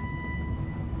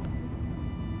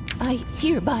 I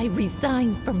hereby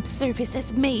resign from service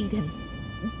as maid in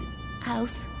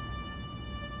house.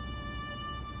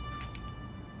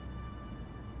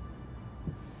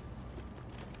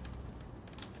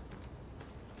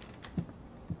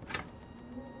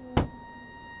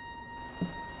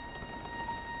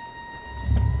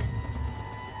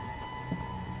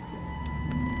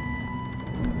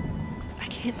 I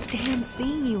can't stand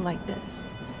seeing you like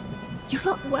this. You're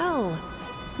not well.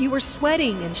 You were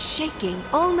sweating and shaking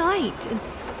all night,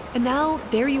 and now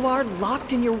there you are,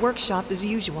 locked in your workshop as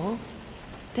usual.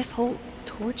 This whole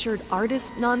tortured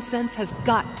artist nonsense has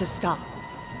got to stop.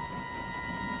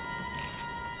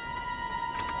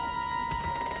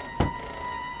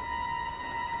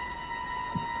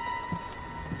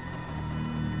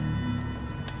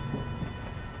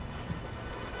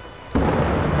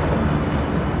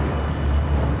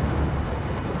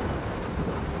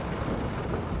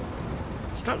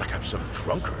 It's not like I'm some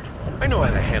drunkard. I know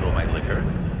how to handle my liquor.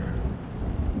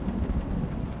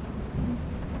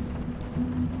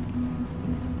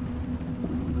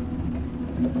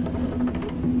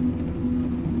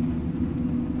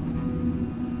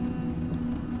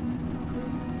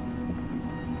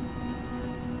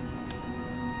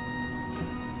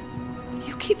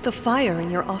 You keep the fire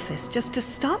in your office just to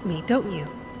stop me, don't you?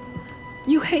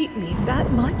 You hate me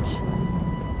that much?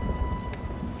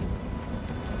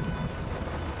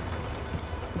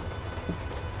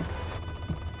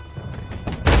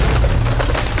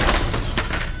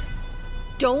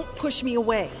 Don't push me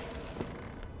away.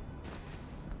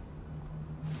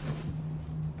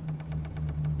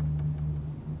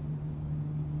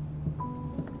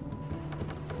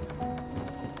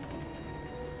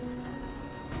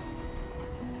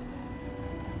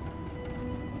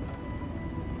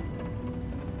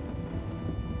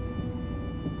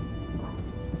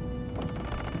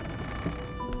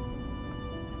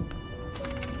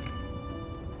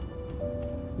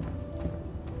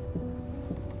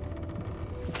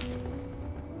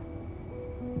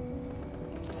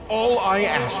 All I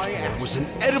asked for was an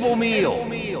edible meal.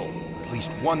 At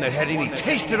least one that had any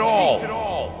taste at all.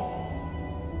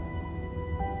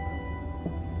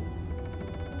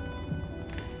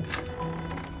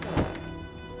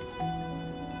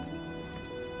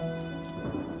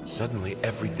 Suddenly,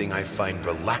 everything I find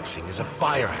relaxing is a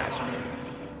fire hazard.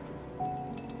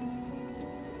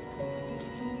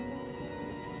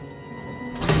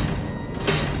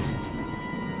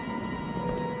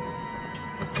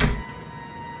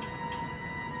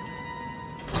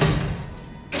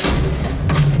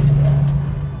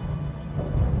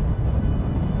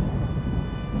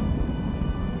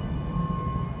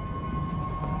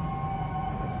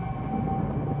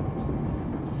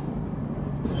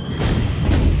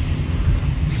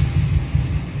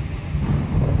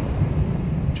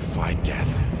 Defy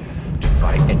death.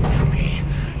 Defy entropy.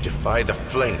 Defy the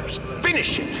flames.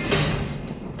 Finish it!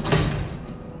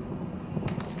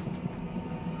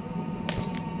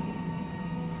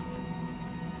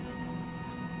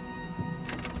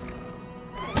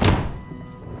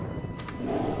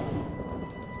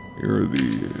 Here are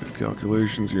the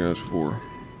calculations you asked for.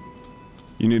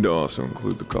 You need to also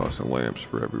include the cost of lamps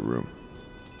for every room.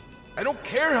 I don't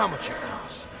care how much it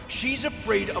costs. She's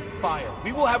afraid of fire.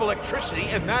 We will have electricity,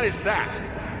 and that is that.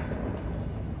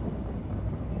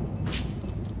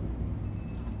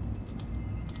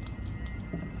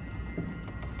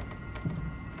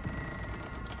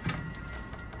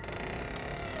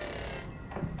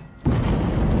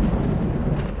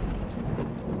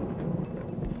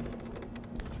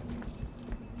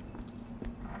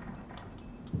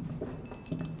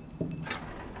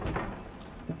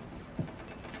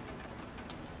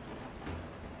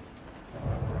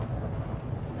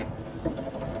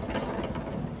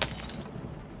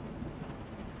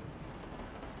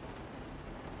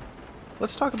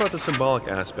 Let's talk about the symbolic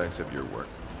aspects of your work.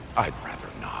 I'd rather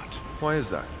not. Why is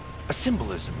that? A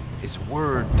symbolism is a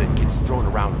word that gets thrown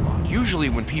around a lot, usually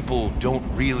when people don't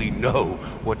really know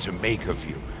what to make of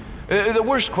you. The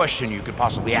worst question you could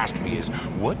possibly ask me is,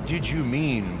 what did you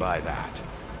mean by that?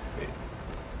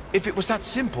 If it was that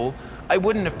simple, I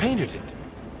wouldn't have painted it.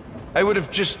 I would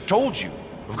have just told you.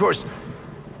 Of course,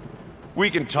 we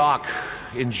can talk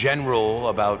in general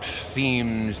about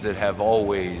themes that have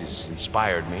always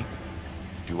inspired me.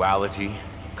 Duality,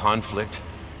 conflict.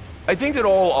 I think that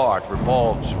all art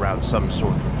revolves around some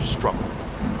sort of struggle.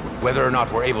 Whether or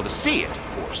not we're able to see it,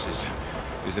 of course, is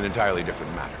an entirely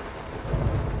different matter.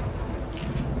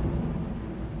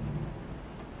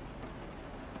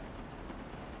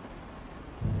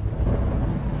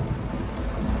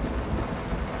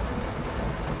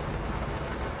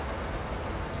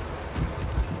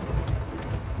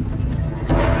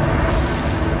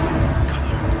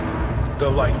 Color. The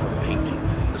life of painting.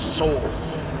 The soul.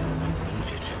 I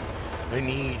need it. I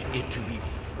need it to be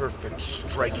perfect,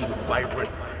 striking, vibrant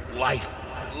life.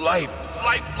 Life,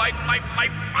 life, life, life,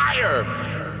 life, fire!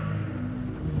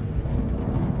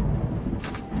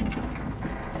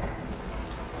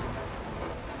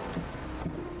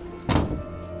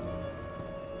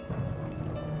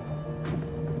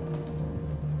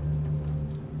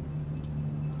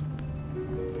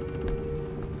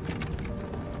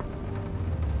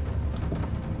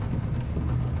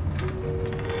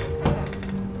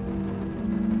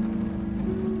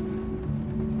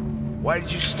 Why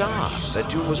did you stop? That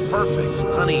tune was perfect.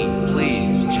 Honey,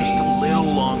 please, just a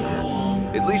little longer.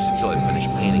 At least until I finish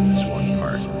painting this one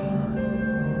part.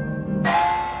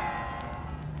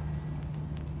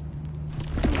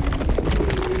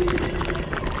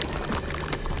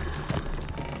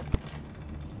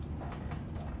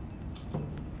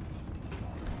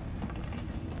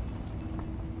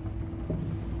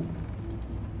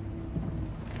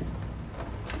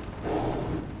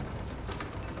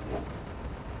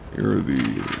 Here are the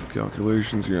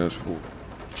calculations you asked for.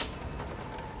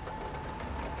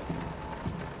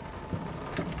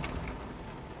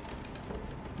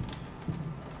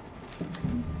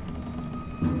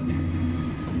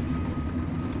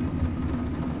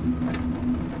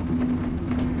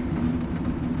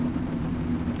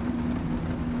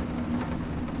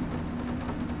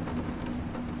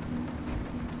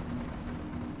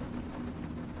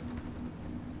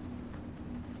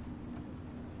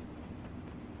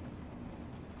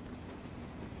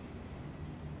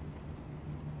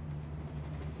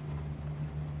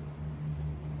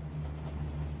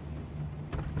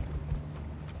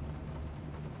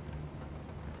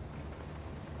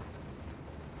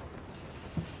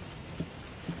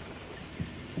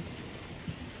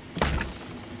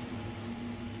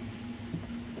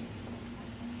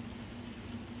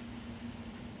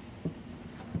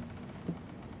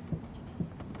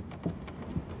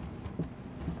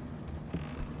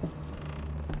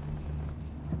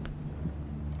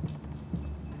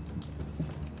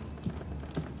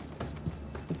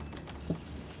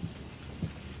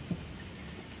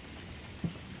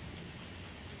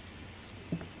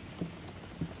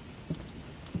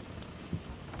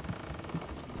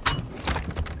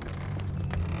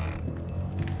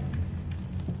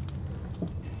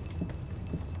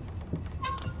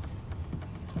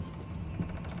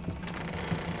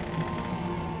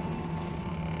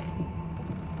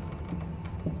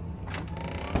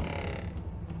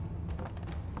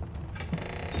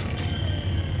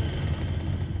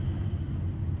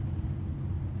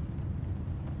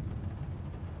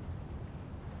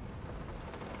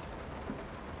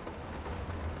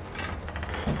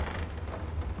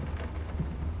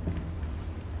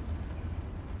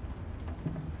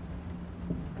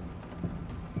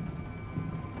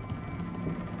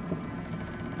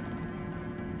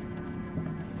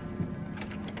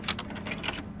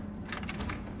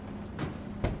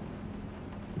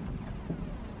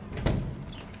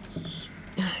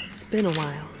 been a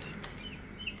while.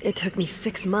 It took me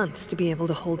 6 months to be able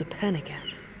to hold a pen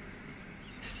again.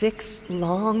 6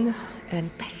 long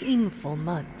and painful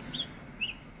months.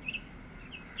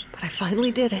 But I finally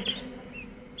did it.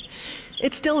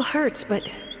 It still hurts,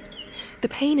 but the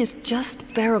pain is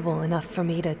just bearable enough for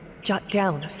me to jot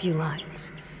down a few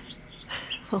lines.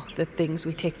 Oh, the things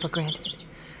we take for granted.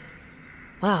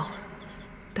 Wow,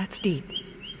 that's deep.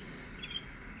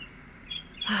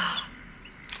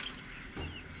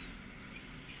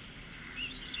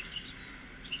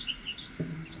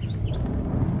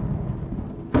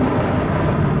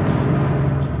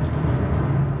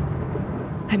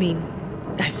 I mean,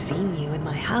 I've seen you in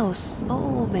my house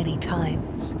so many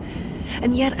times,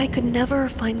 and yet I could never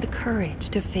find the courage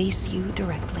to face you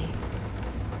directly.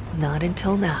 Not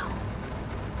until now.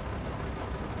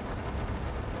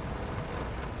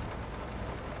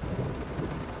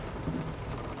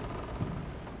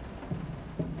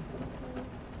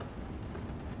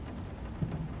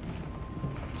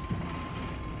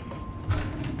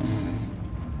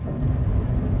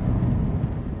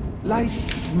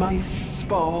 Lice, mice,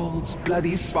 bald,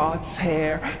 bloody spots,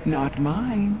 hair, not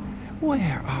mine.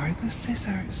 Where are the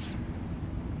scissors?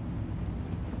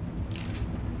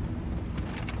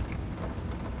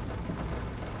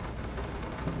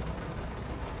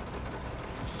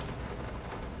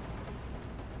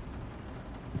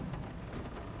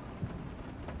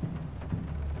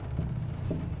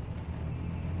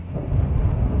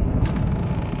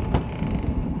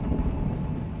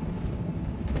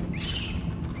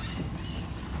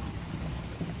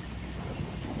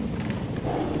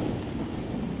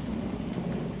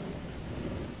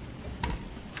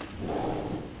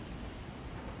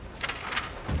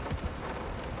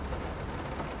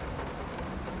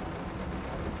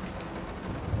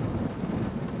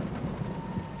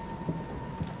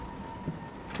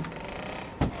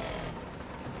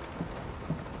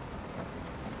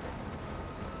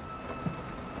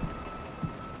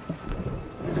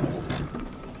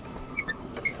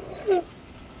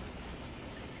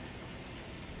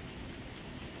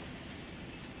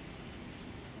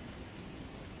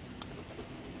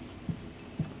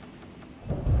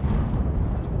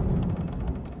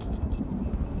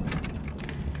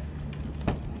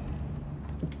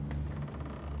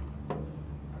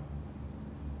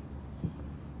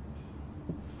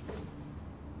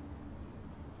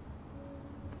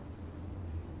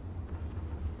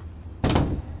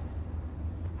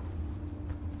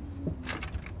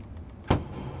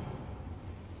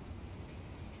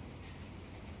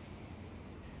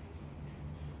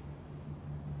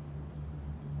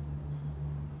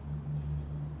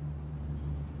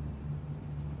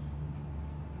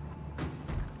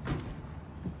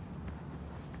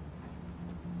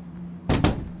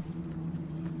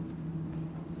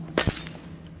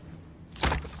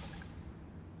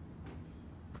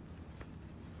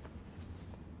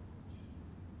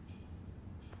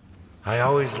 I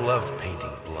always loved painting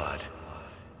blood.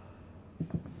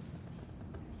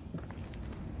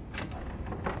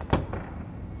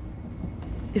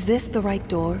 Is this the right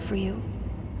door for you?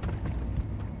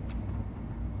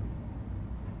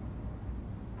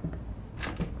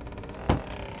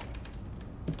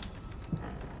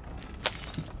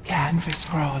 Canvas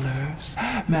crawlers,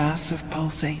 massive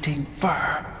pulsating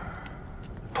fur,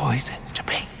 poison to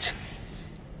paint,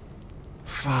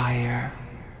 fire,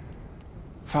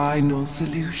 final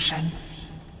solution.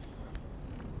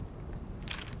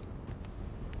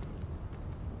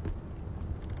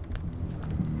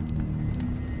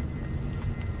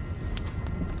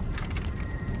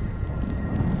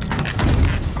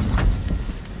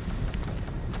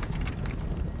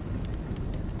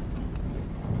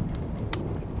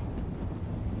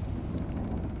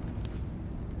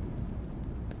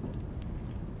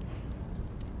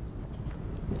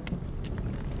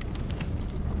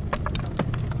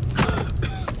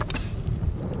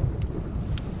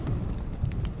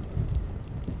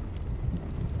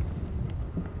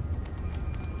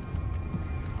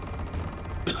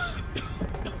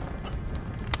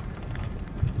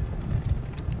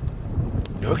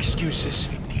 No excuses.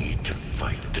 We need to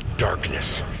fight the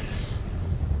darkness.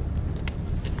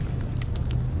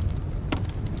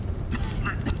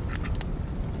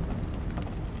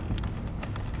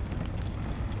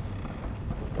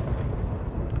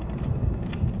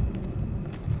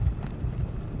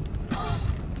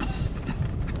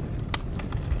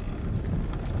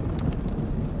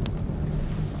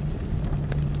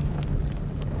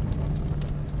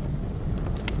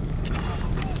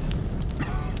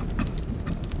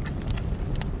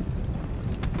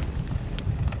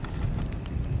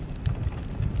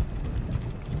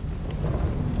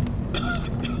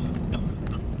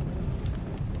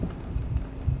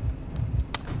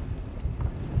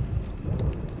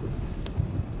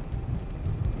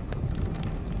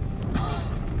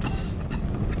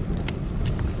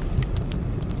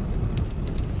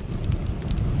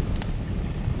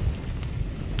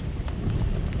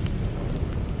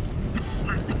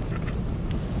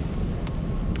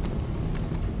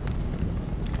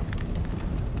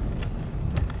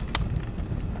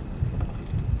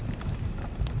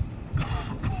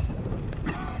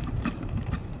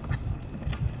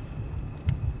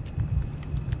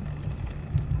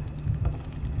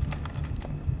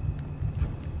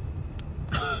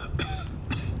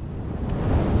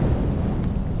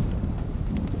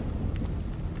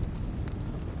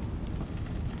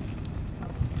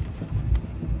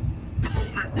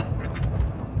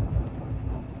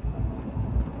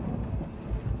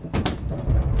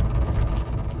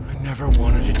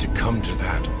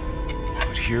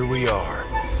 here we are.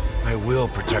 I will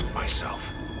protect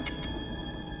myself.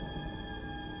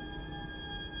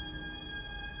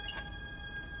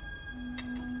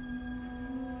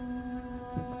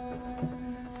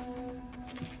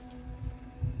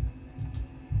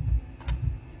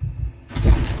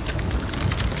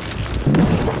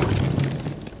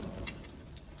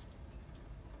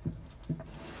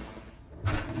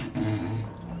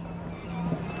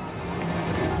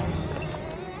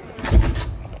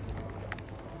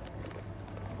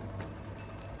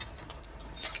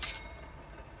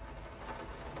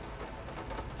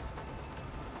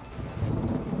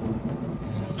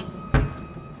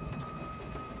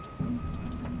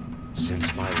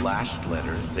 Since my last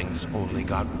letter, things only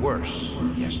got worse.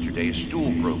 Yesterday, a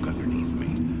stool broke underneath me.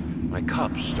 My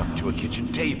cup stuck to a kitchen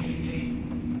table.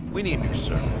 We need new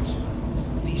servants.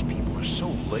 These people are so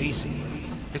lazy.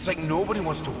 It's like nobody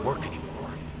wants to work anymore.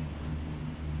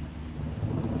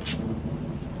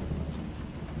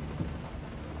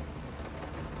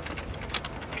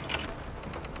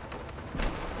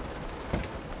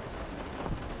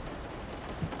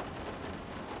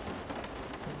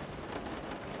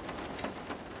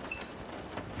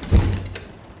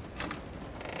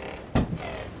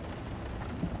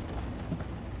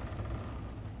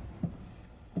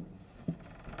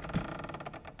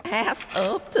 As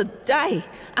of today,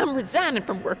 I'm resigning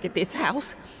from work at this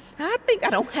house. I think I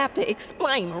don't have to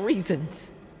explain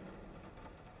reasons.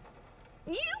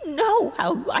 You know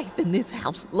how life in this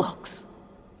house looks.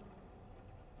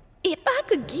 If I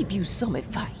could give you some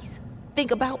advice,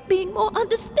 think about being more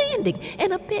understanding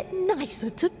and a bit nicer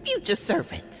to future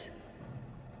servants.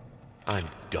 I'm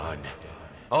done.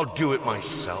 I'll do it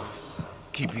myself.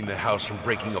 Keeping the house from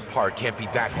breaking apart can't be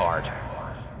that hard.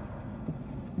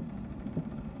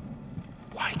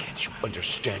 Why can't you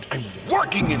understand? I'm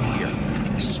working in here!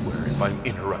 I swear if I'm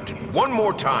interrupted one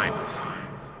more time...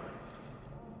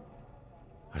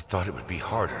 I thought it would be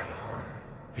harder.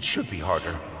 It should be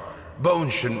harder.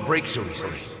 Bones shouldn't break so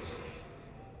easily.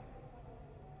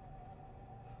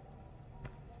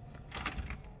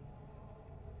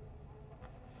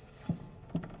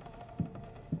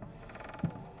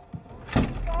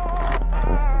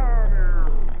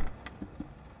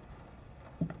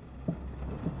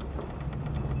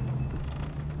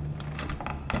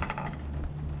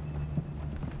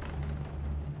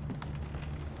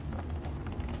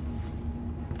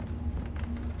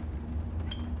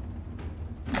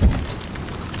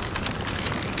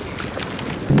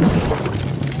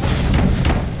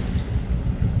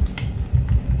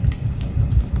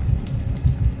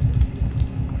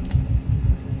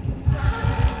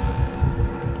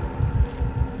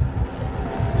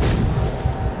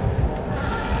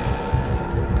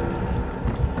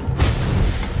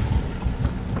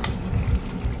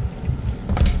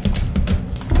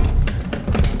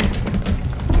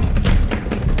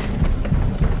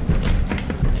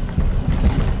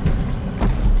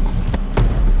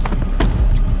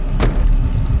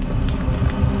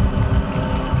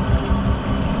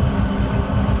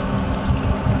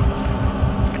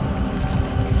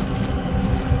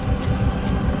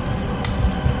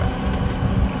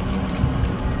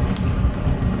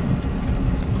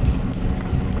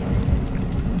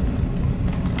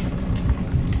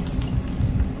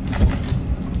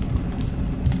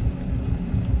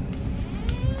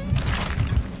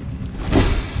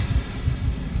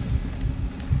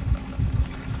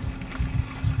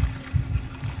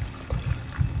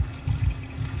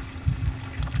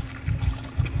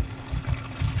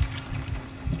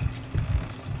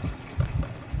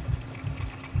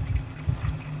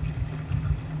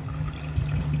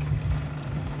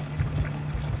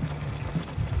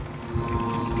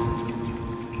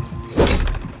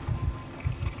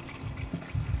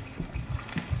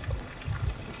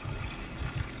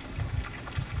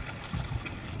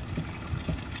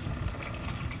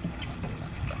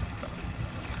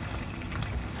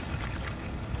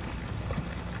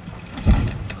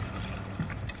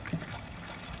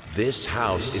 This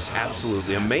house is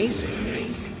absolutely amazing.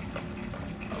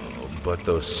 Oh, but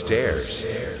those stairs.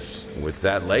 With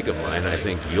that leg of mine, I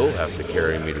think you'll have to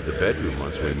carry me to the bedroom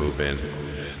once we move in.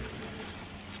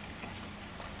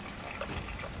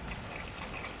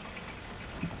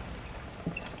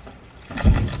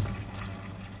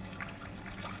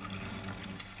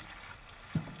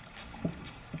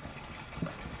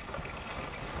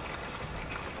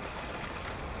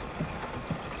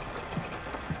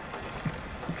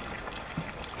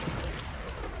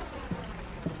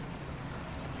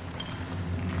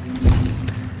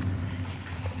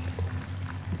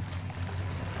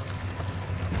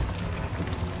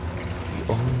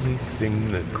 The only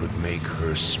thing that could make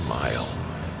her smile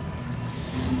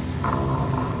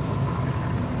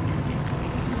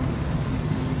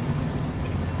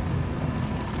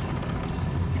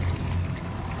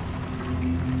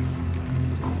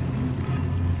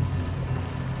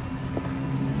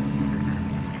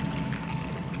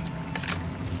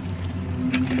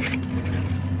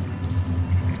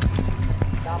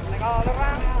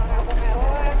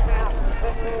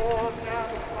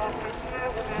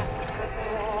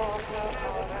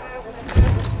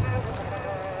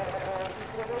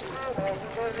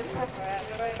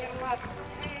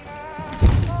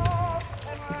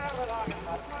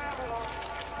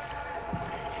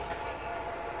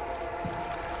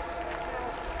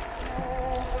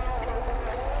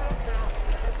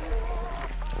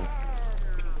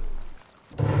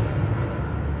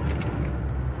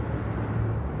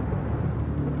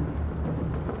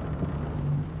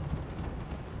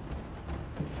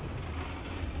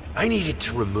I needed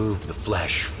to remove the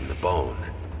flesh from the bone.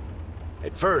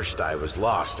 At first, I was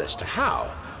lost as to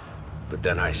how, but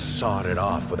then I sawed it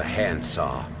off with a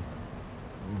handsaw,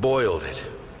 boiled it,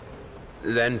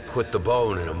 then put the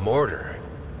bone in a mortar.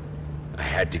 I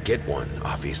had to get one,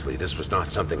 obviously. This was not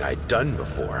something I'd done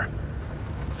before.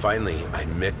 Finally, I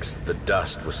mixed the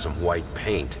dust with some white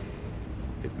paint.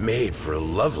 It made for a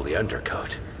lovely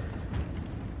undercoat.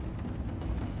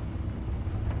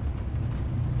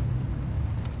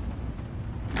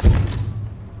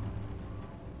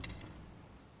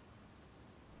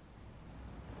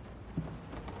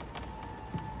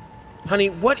 Honey,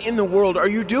 what in the world are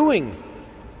you doing?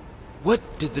 What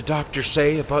did the doctor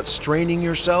say about straining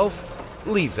yourself?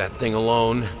 Leave that thing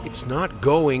alone. It's not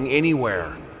going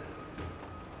anywhere.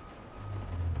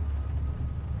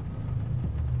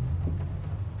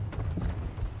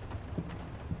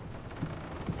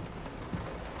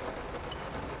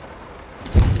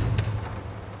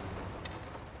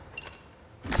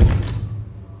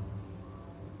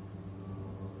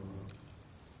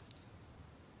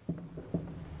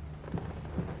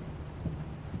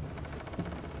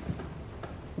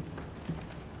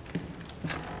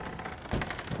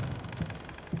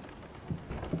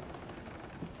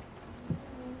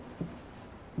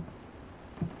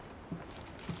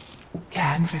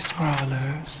 Canvas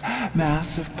crawlers,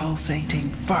 massive pulsating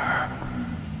fur.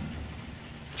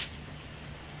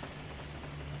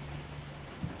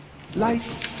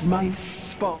 Lice, mice,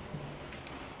 spot.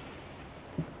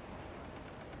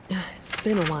 It's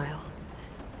been a while.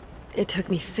 It took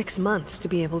me 6 months to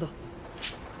be able to...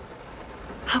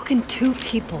 How can two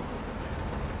people...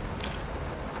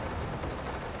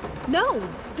 No,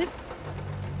 this...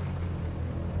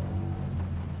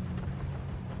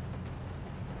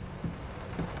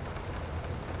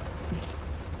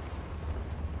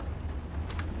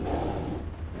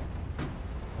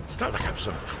 It's not like I'm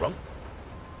some drunk.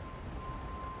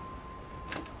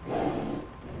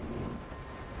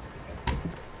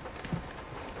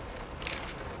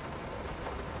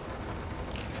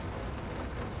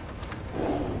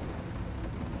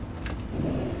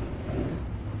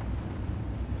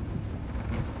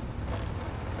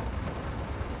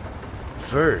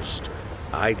 First,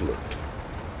 I looked.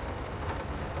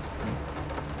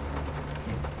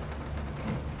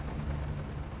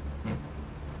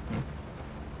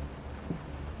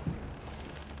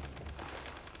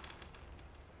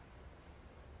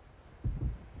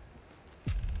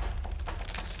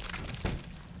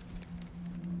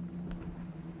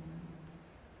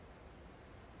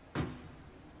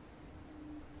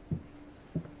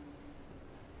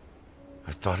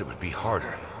 I thought it would be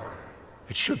harder.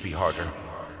 It should be harder.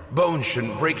 Bones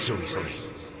shouldn't break so easily.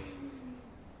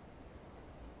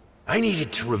 I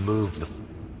needed to remove the...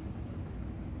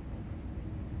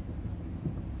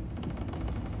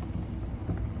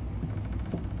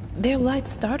 Their life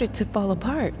started to fall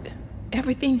apart.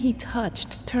 Everything he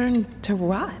touched turned to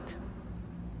rot.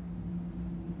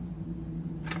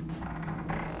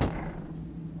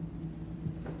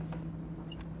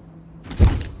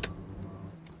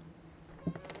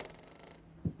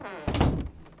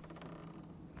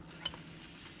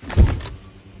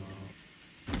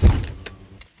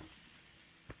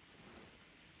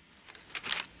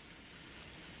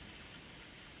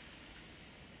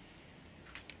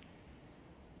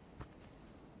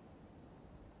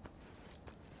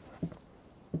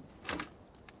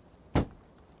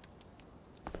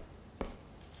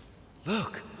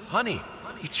 Look, honey,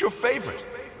 it's your favorite.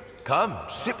 Come,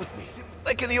 sit with me,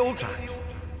 like in the old times.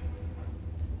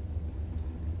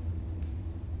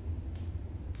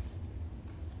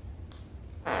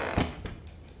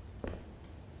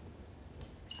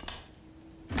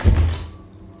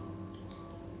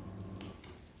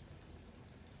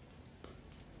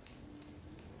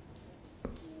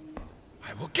 I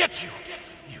will get you,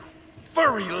 you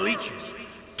furry leeches.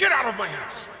 Get out of my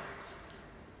house.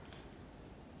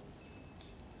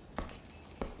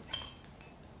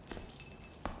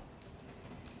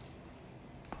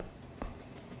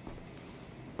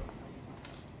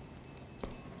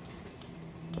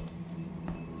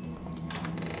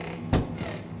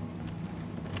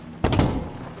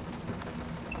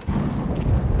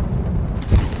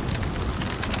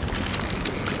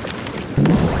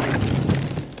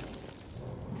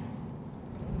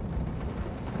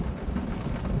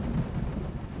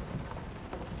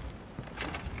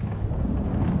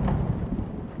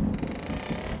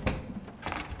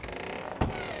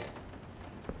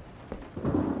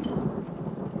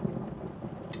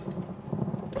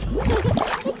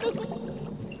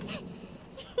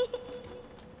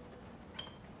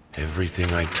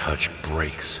 Everything I touch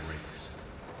breaks.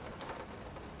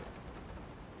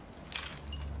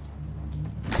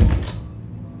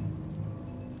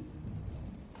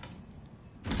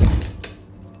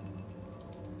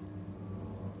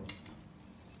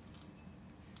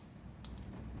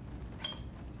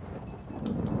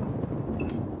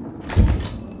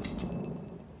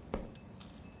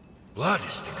 Blood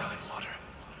is thicker than water.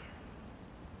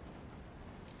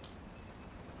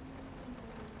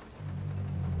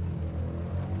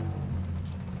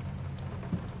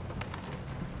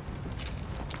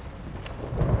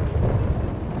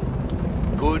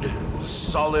 Good,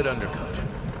 solid undercoat.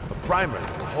 A primer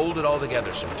that will hold it all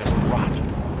together so it doesn't rot.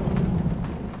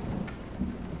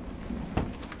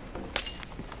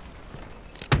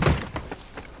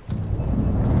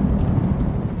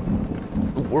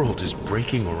 The world is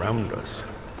breaking around us.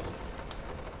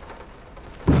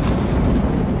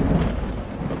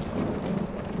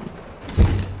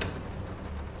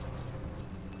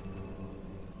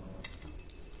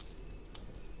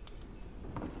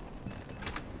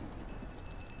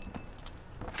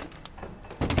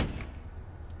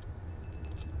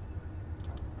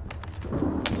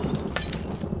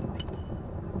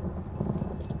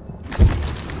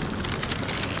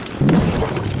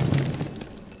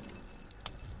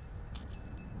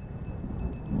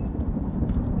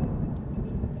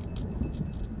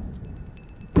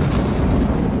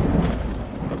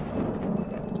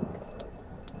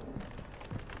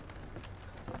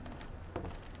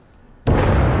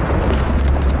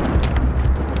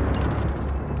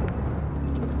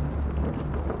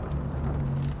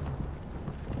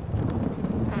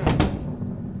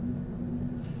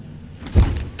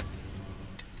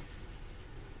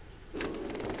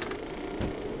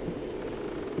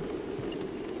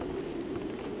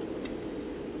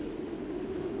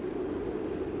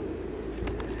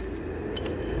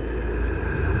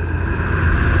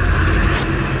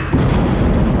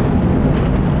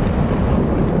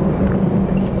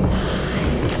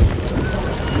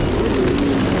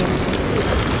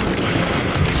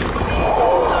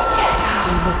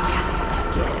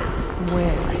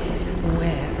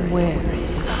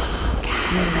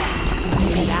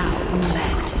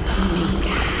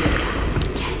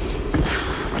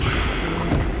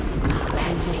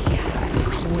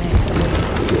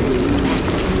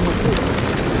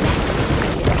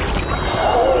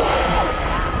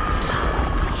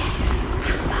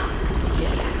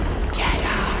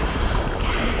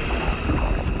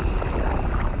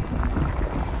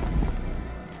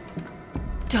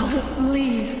 Don't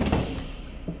leave.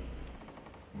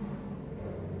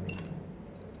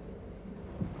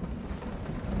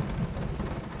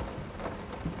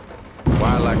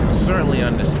 While I can certainly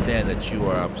understand that you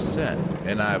are upset,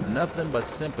 and I have nothing but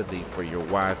sympathy for your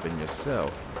wife and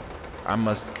yourself, I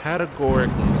must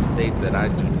categorically state that I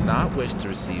do not wish to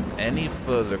receive any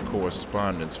further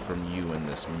correspondence from you in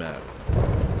this matter.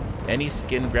 Any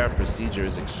skin graft procedure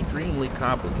is extremely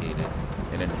complicated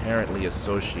and inherently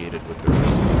associated with the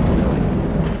risk of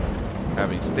failure.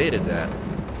 Having stated that,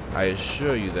 I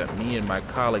assure you that me and my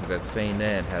colleagues at St.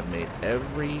 Anne have made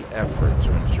every effort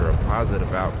to ensure a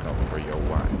positive outcome for your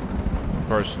wife.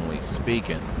 Personally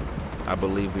speaking, I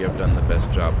believe we have done the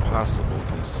best job possible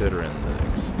considering the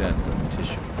extent of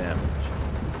tissue damage.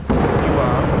 You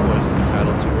are, of course,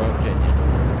 entitled to your opinion,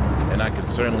 and I can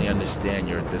certainly understand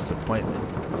your disappointment.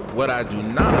 What I do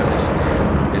not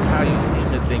understand is how you seem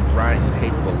to think writing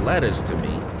hateful letters to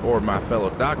me, or my fellow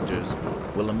doctors,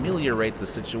 will ameliorate the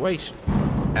situation.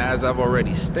 As I've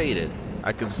already stated,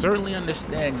 I can certainly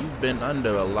understand you've been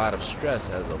under a lot of stress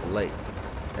as of late,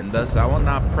 and thus I will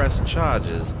not press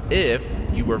charges if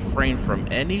you refrain from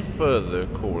any further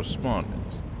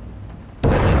correspondence.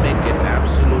 Let me make it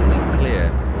absolutely clear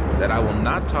that I will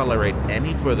not tolerate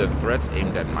any further threats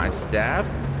aimed at my staff,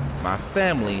 my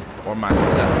family, or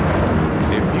myself.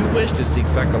 If you wish to seek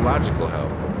psychological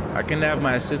help, I can have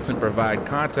my assistant provide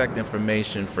contact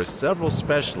information for several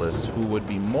specialists who would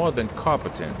be more than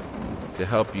competent to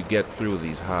help you get through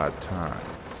these hard times.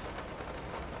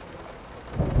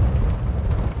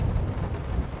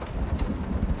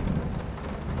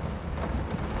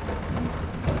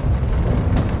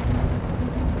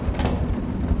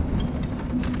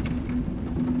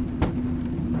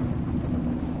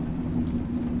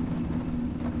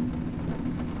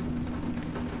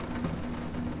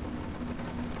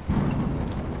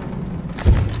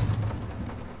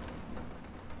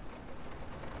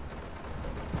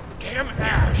 Damn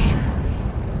Ash!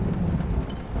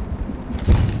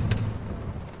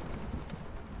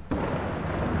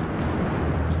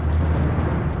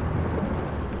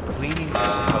 Cleaning this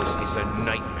house is a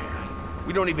nightmare.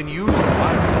 We don't even use the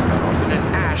fireplace that often,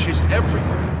 and ash is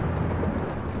everywhere.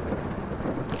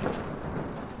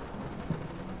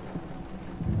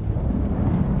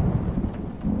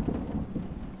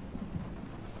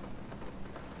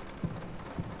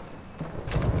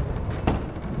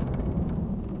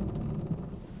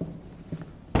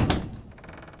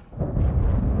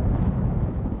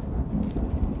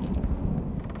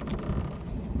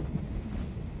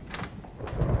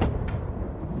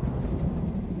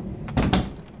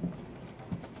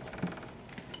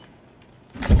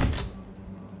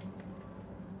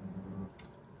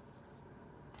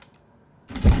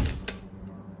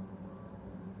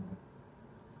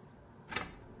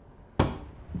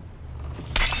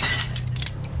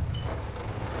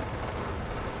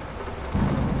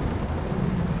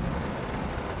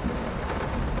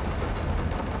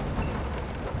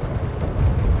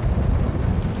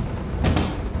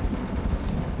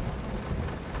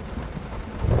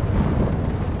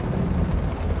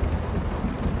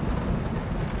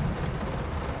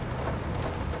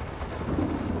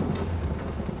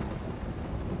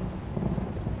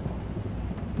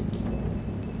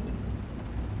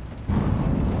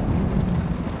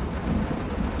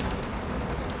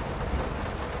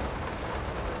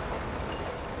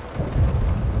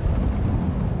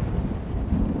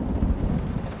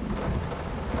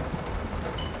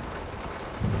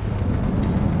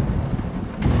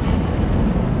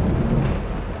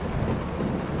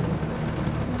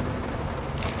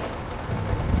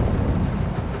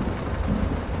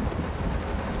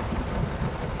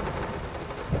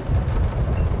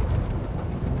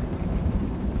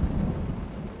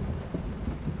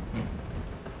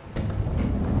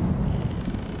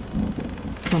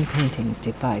 Some paintings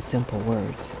defy simple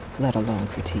words, let alone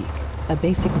critique. A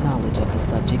basic knowledge of the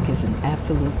subject is an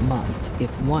absolute must if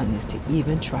one is to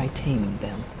even try taming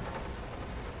them.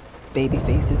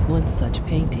 Babyface is one such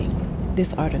painting.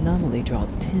 This art anomaly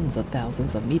draws tens of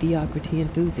thousands of mediocrity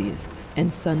enthusiasts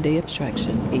and Sunday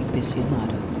abstraction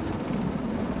aficionados.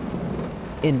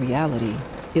 In reality,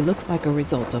 it looks like a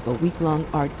result of a week-long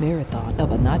art marathon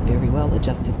of a not very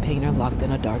well-adjusted painter locked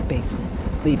in a dark basement.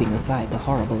 Leaving aside the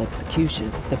horrible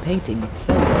execution, the painting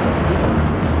excels in the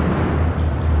hideous.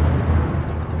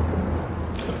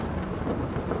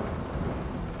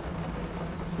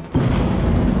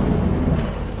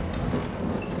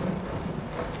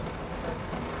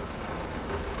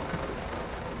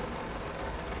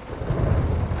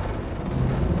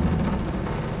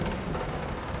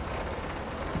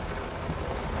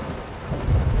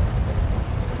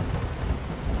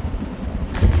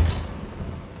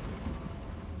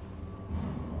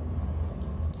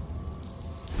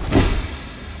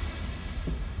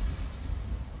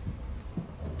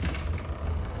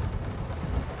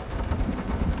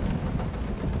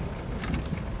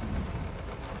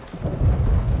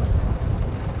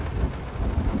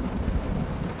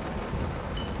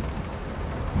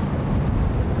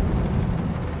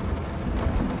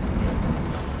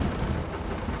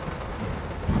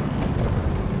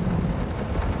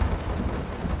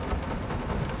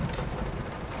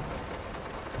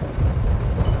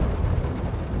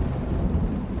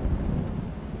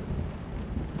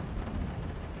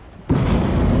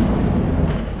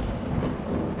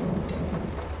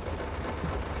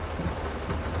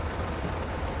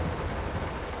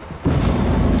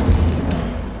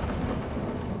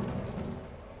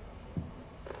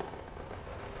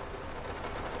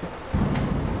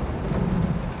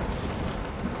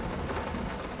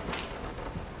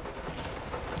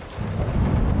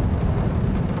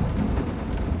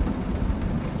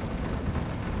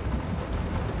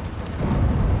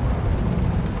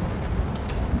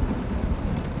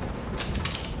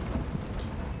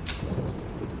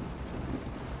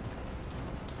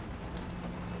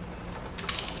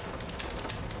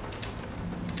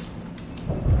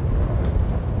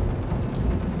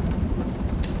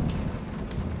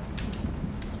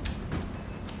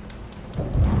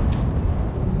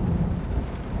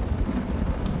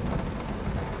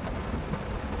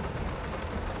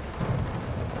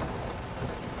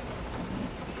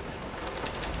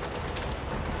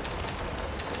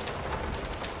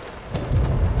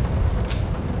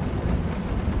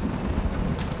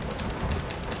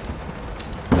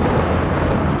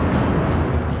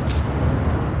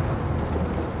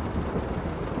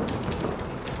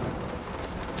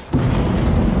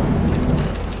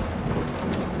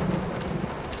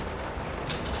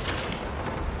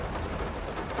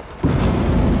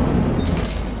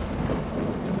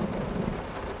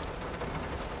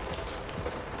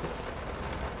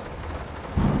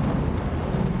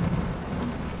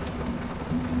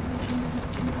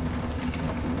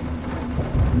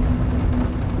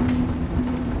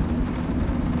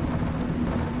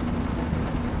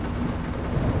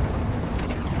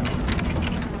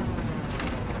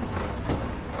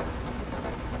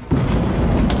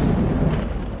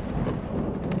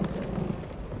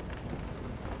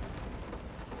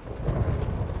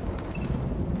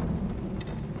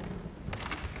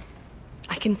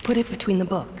 can put it between the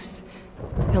books.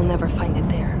 He'll never find it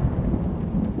there.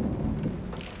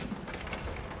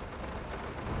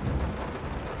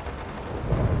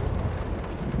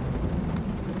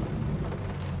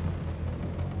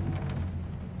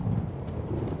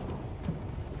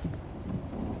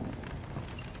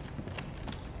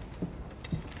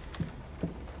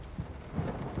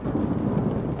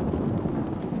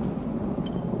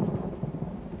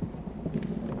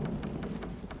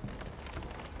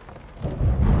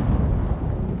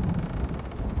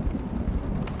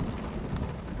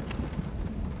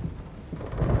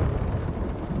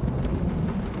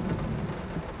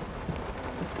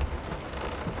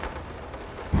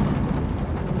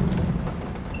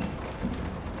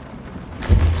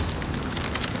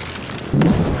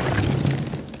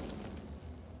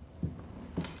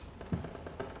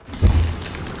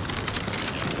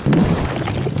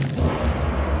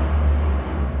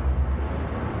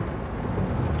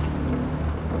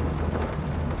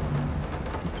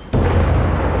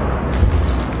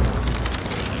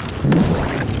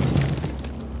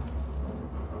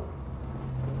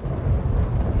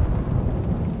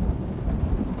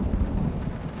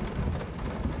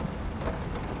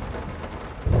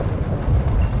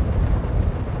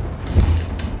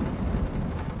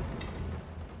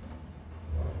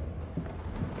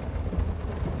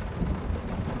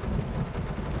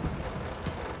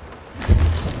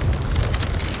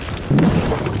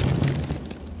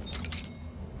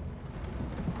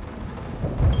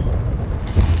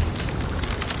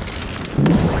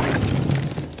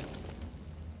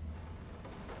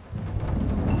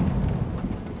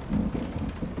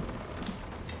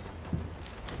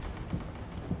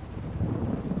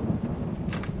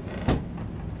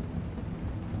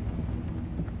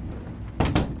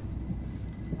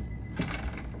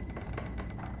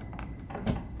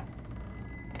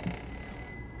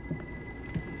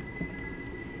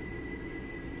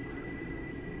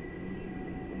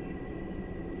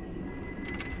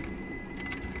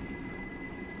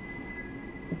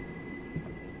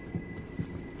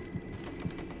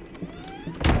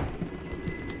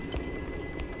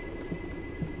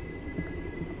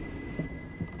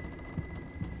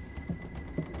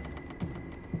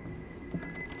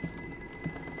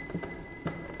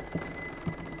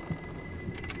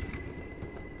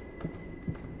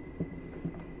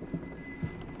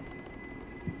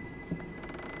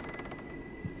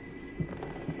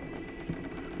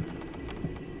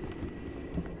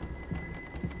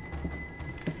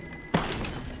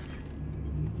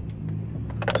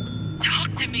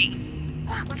 To me.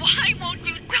 Why won't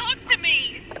you talk to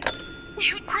me?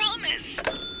 You promise.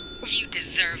 You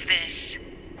deserve this.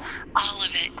 All of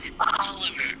it. All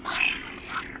of it.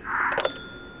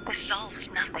 This solves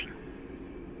nothing.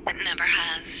 It never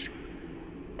has.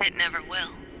 It never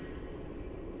will.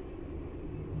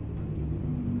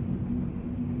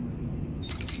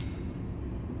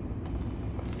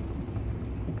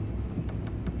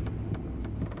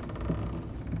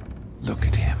 Look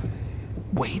at him.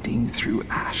 Wading through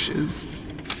ashes.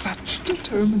 Such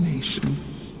determination.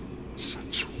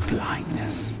 Such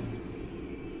blindness.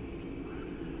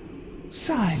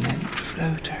 Silent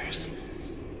floaters.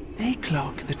 They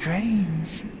clog the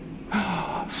drains.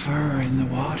 Fur in the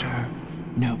water.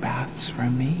 No baths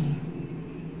from me.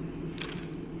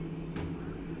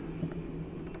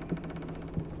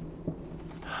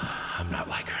 I'm not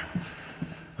like her.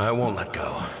 I won't let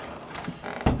go.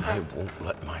 I won't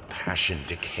let my passion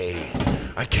decay.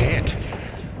 I can't.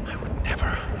 I would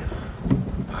never.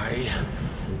 I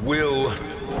will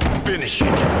finish it.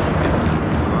 If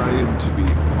I am to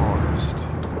be honest,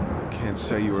 I can't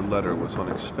say your letter was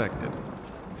unexpected.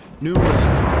 Numerous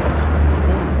colleagues have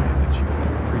informed me that you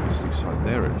had previously sought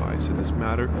their advice in this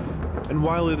matter, and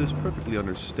while it is perfectly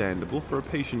understandable for a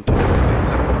patient to have a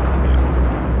second opinion,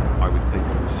 I would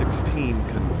think 16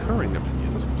 concurring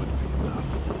opinions would be enough.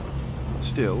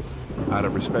 Still, out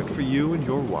of respect for you and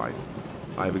your wife,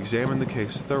 I have examined the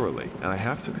case thoroughly, and I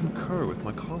have to concur with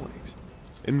my colleagues.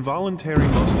 Involuntary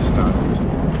muscle spasms are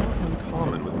not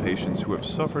uncommon with patients who have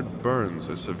suffered burns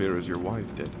as severe as your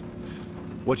wife did.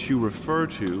 What you refer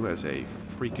to as a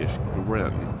freakish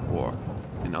grin or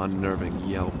an unnerving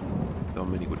yelp, though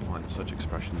many would find such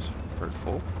expressions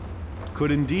hurtful,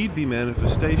 could indeed be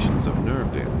manifestations of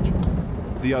nerve damage.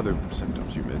 The other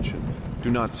symptoms you mentioned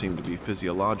do not seem to be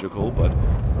physiological, but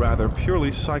rather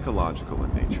purely psychological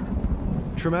in nature.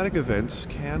 Traumatic events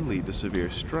can lead to severe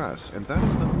stress, and that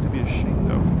is nothing to be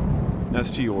ashamed of.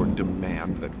 As to your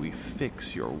demand that we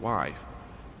fix your wife,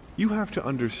 you have to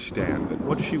understand that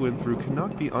what she went through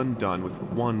cannot be undone with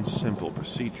one simple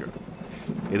procedure.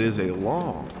 It is a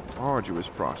long, arduous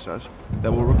process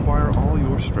that will require all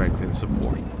your strength and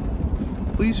support.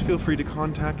 Please feel free to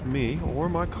contact me or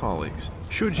my colleagues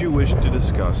should you wish to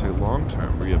discuss a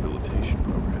long-term rehabilitation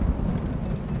program.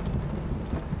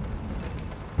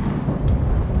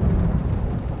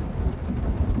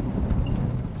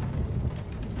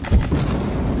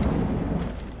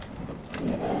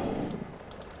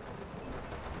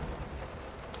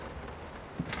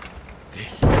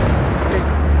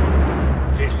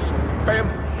 This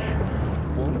family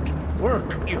won't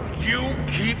work if you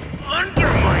keep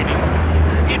undermining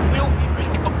me. It will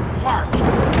break apart.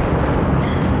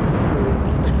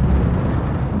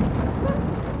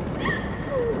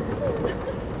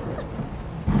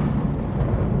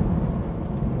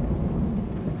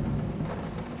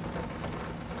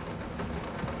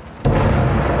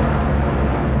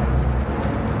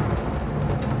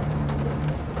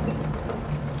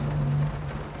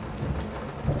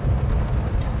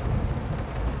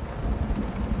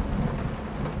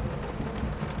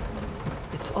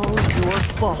 It's all your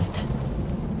fault.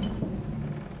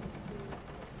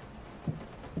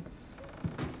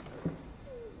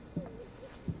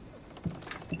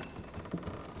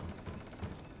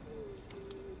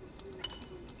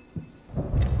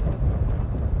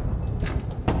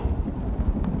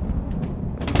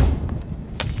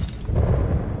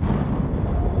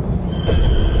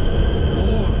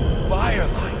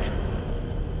 Firelight.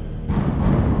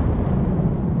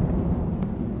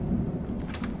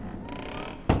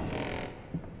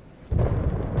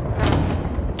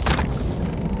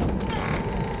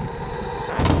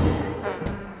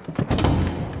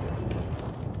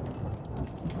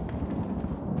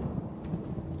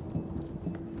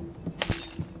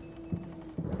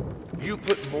 You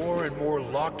put more and more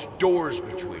locked doors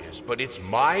between us, but it's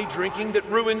my drinking that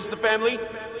ruins the family?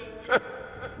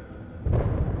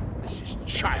 This is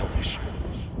childish.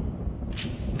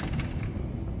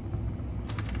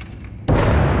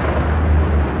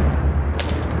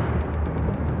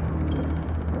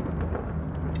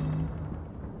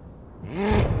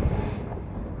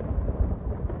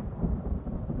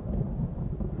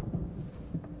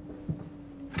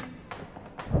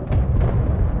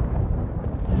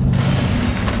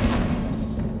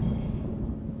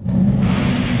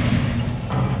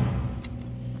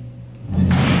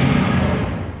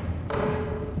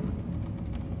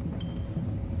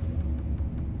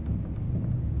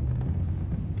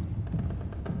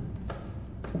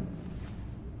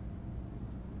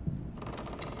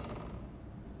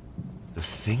 The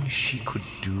things she could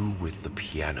do with the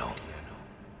piano.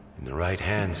 In the right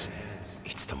hands,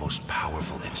 it's the most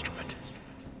powerful instrument.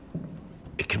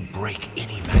 It can break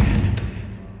any man.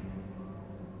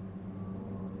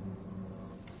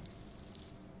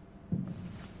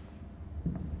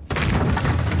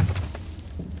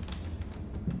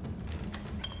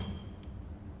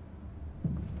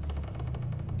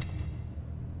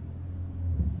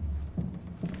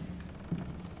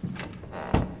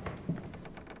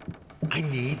 I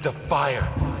need the fire.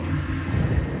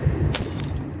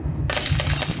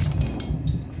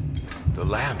 The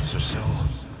lamps are so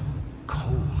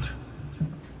cold.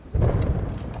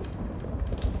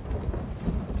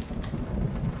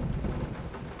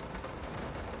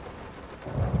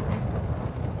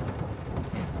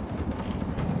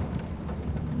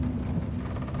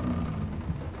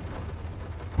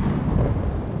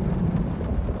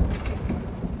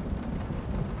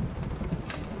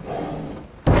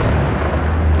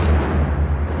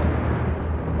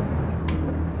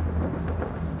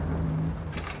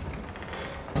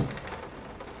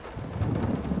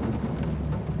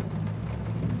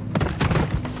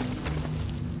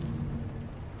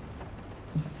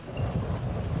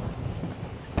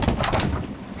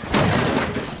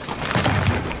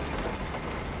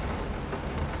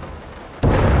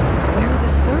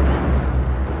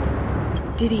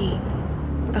 Did he...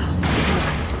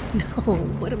 Oh, no,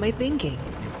 what am I thinking?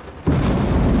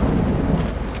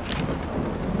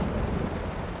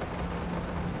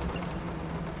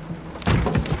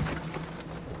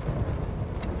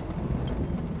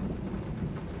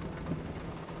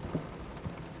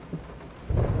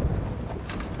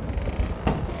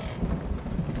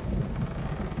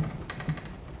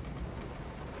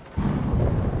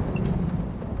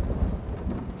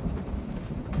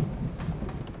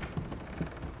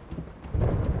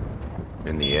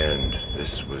 In the end,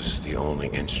 this was the only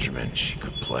instrument she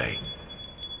could play.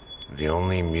 The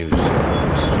only music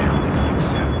this family could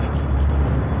accept.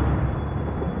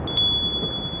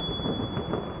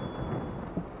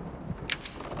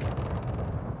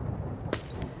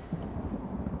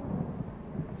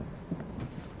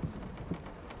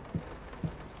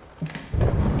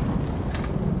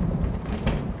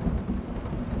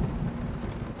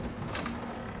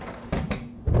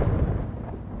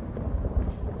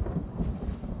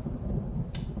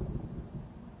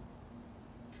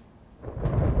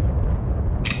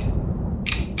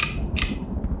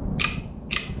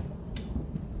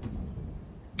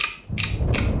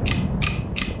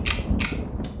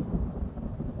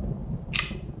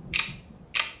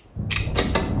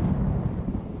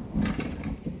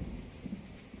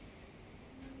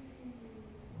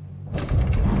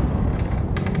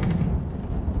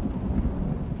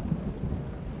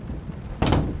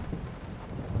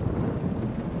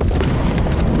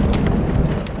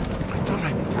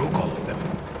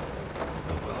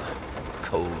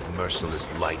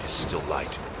 merciless light is still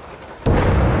light.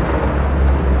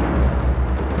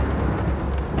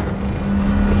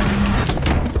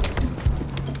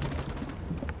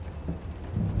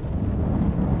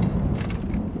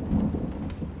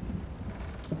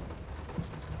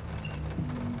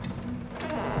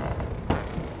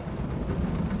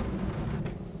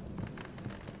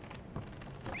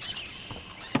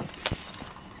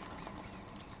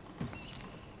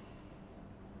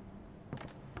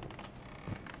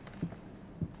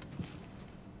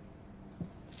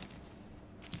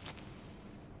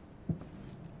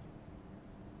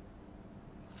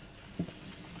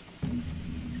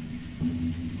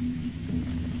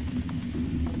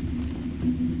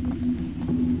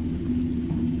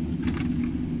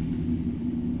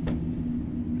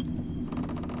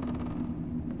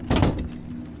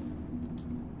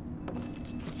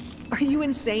 Are you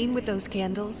insane with those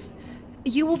candles?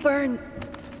 You will burn.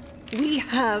 We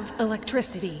have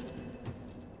electricity.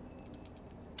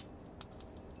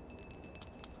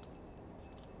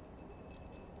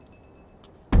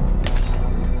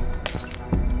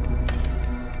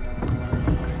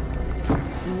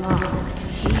 Locked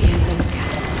here.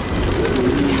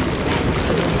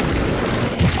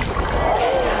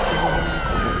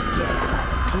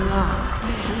 Locked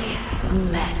here.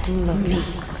 Let me.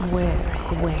 Where?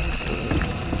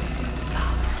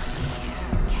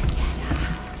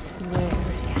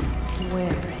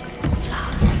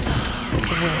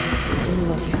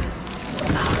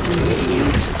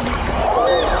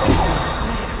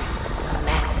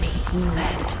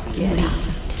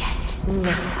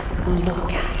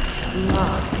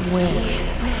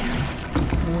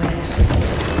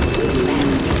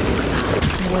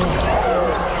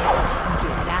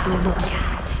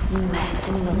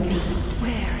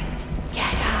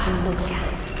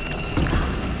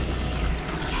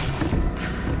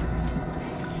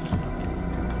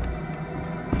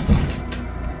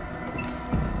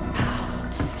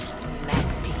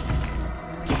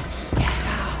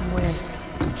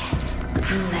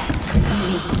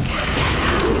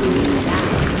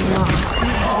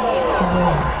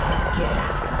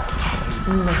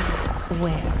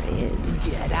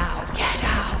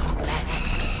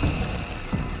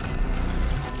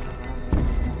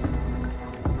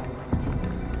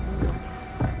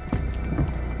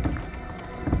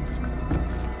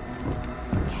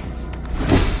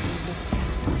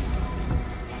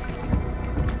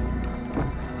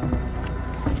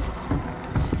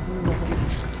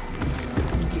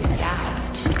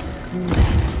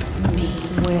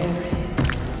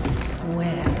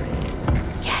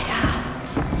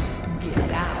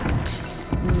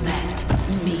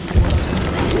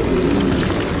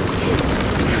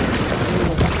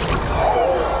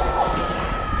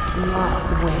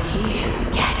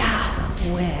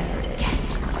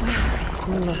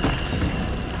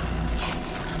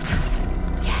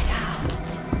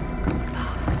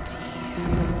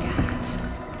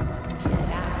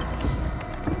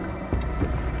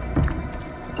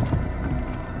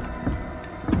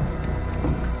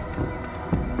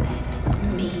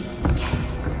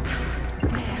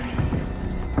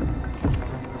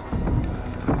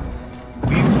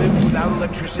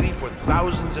 Electricity for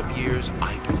thousands of years,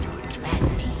 I can do it.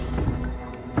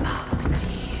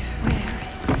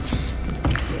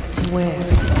 Where?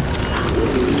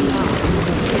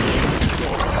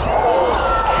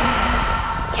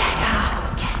 Get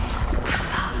out.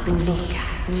 Look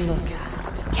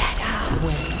out. Get out.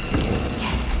 Where?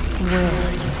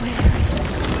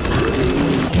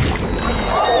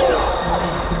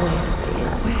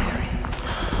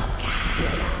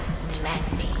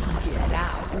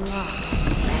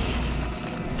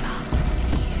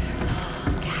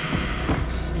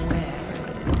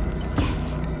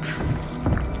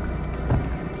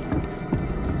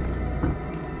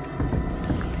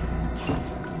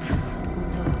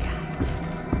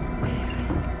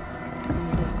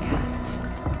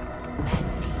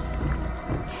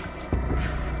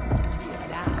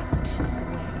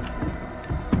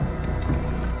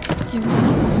 You know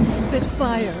that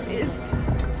fire is...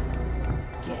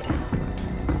 Get out.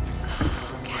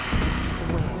 Get out.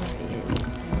 Locked here.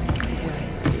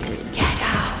 Get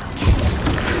out.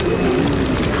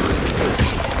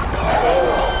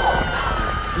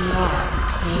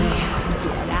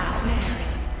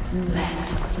 Let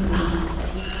me.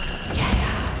 Get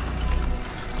out.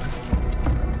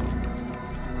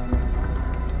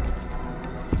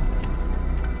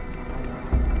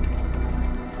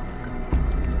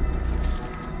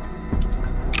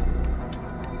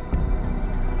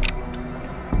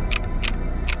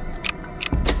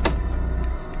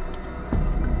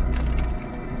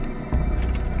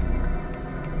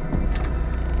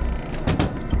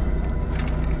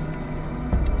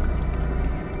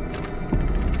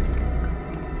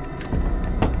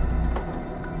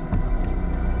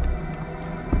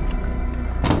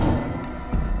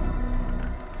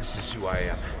 This is who I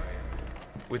am.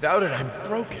 Without it, I'm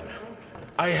broken.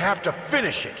 I have to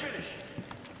finish it.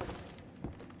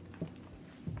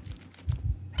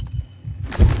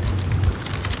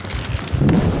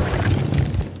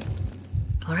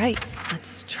 All right,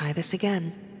 let's try this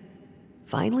again.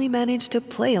 Finally managed to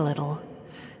play a little.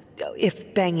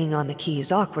 If banging on the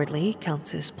keys awkwardly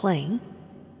counts as playing.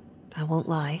 I won't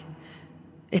lie.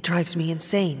 It drives me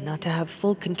insane not to have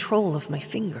full control of my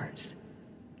fingers.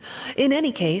 In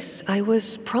any case, I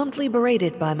was promptly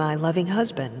berated by my loving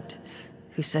husband,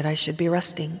 who said I should be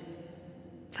resting.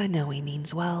 I know he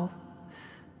means well.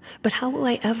 But how will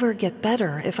I ever get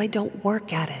better if I don't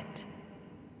work at it?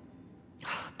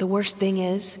 The worst thing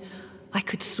is, I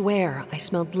could swear I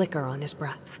smelled liquor on his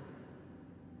breath.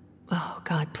 Oh,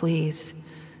 God, please.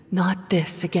 Not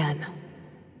this again.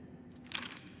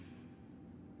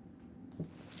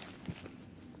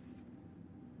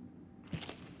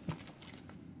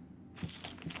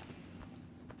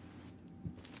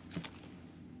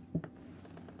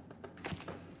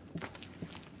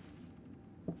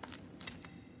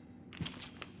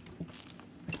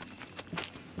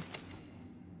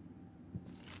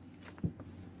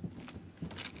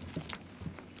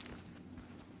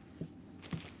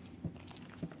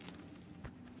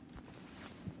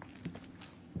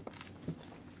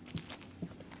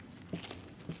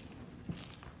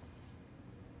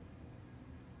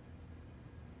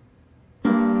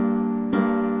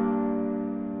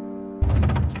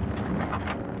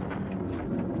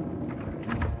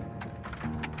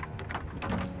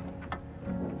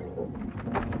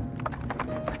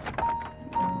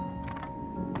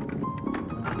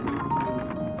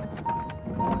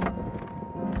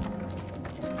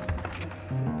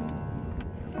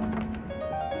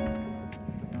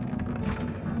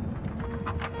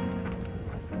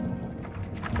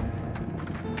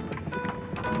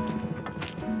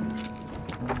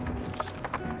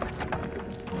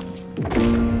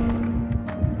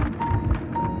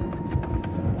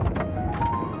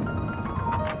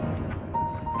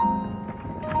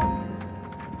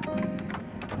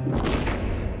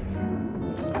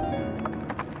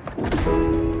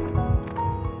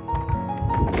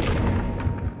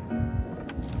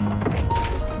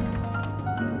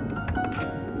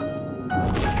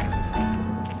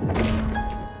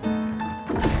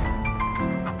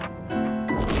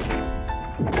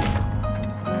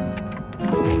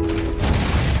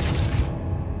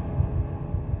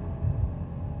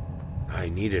 I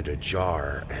needed a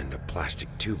jar and a plastic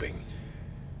tubing.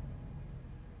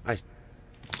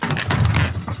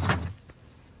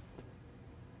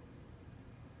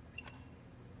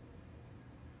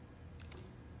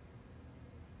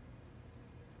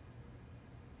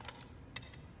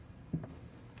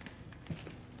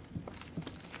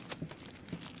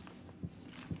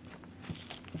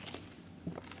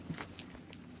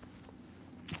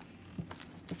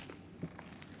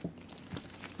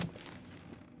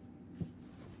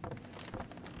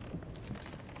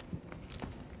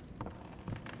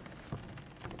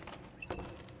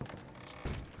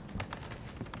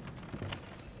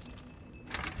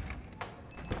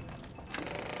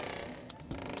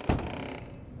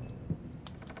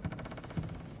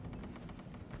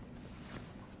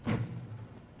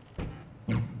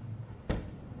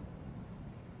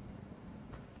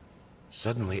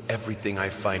 Suddenly, everything I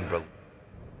find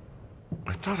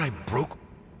I thought I broke.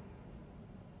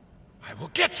 I will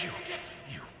get you!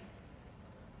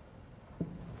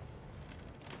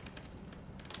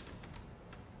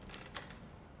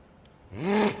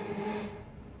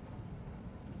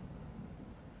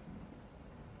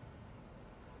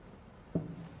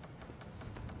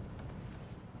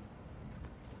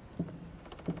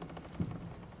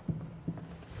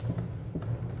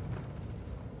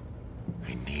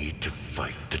 I need to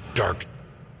fight the dark.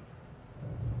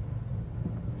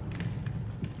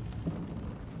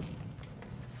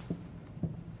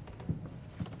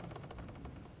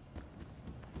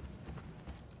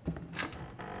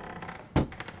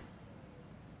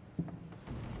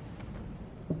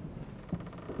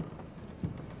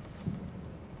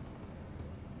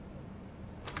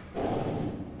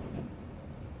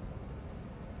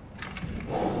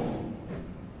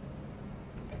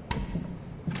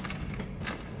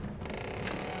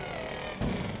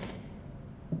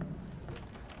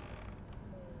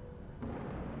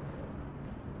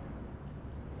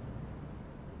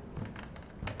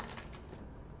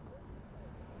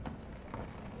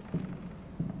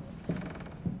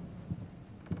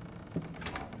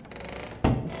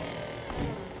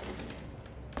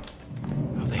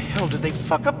 How did they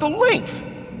fuck up the length?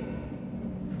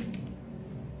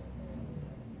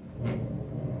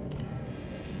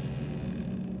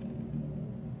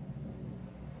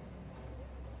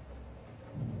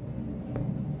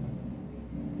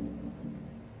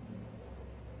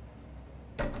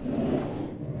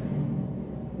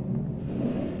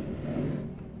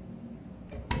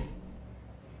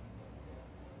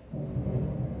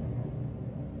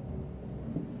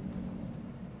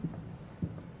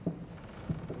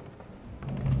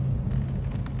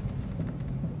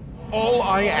 All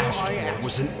I asked for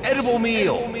was an edible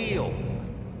meal.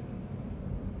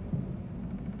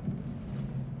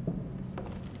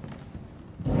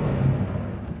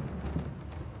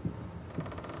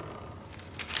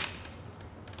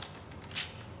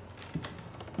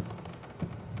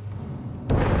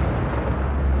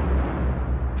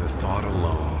 The thought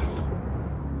alone.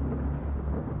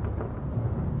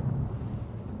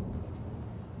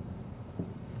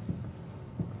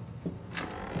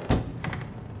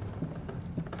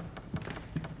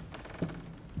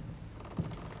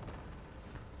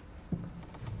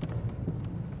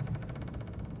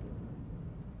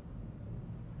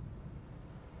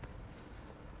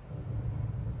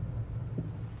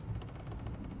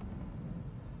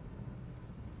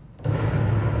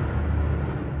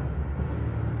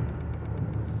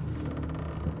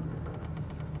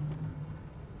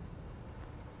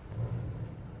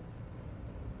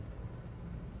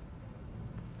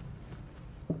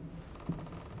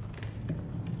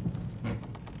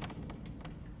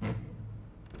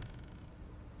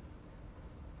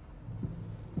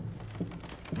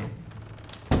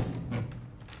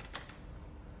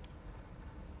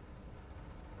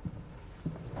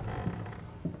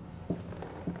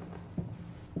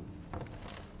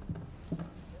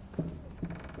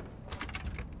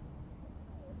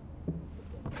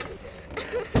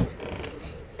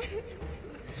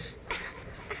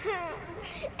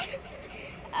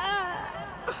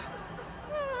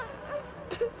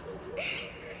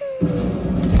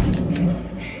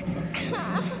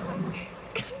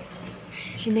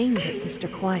 She named it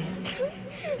Mr. Quiet.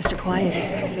 Mr. Quiet is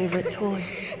her favorite toy.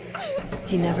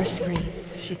 He never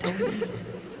screams, she told me.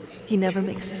 He never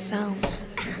makes a sound.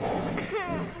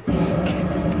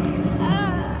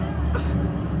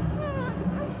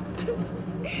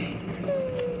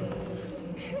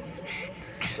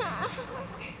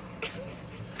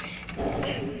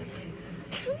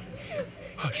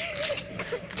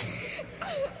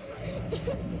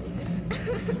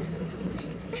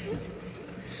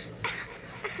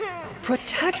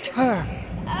 Protect her!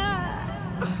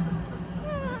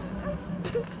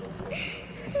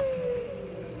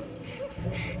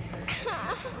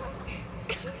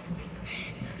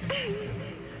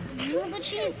 No, but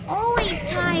she's always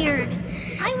tired.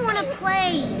 I want to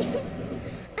play.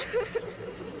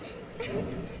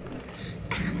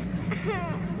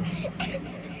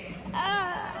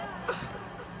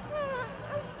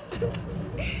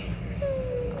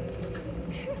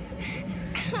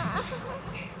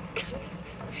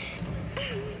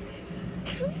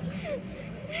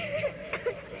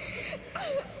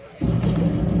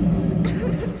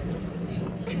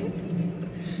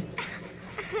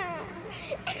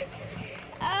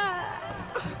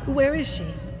 Where is she?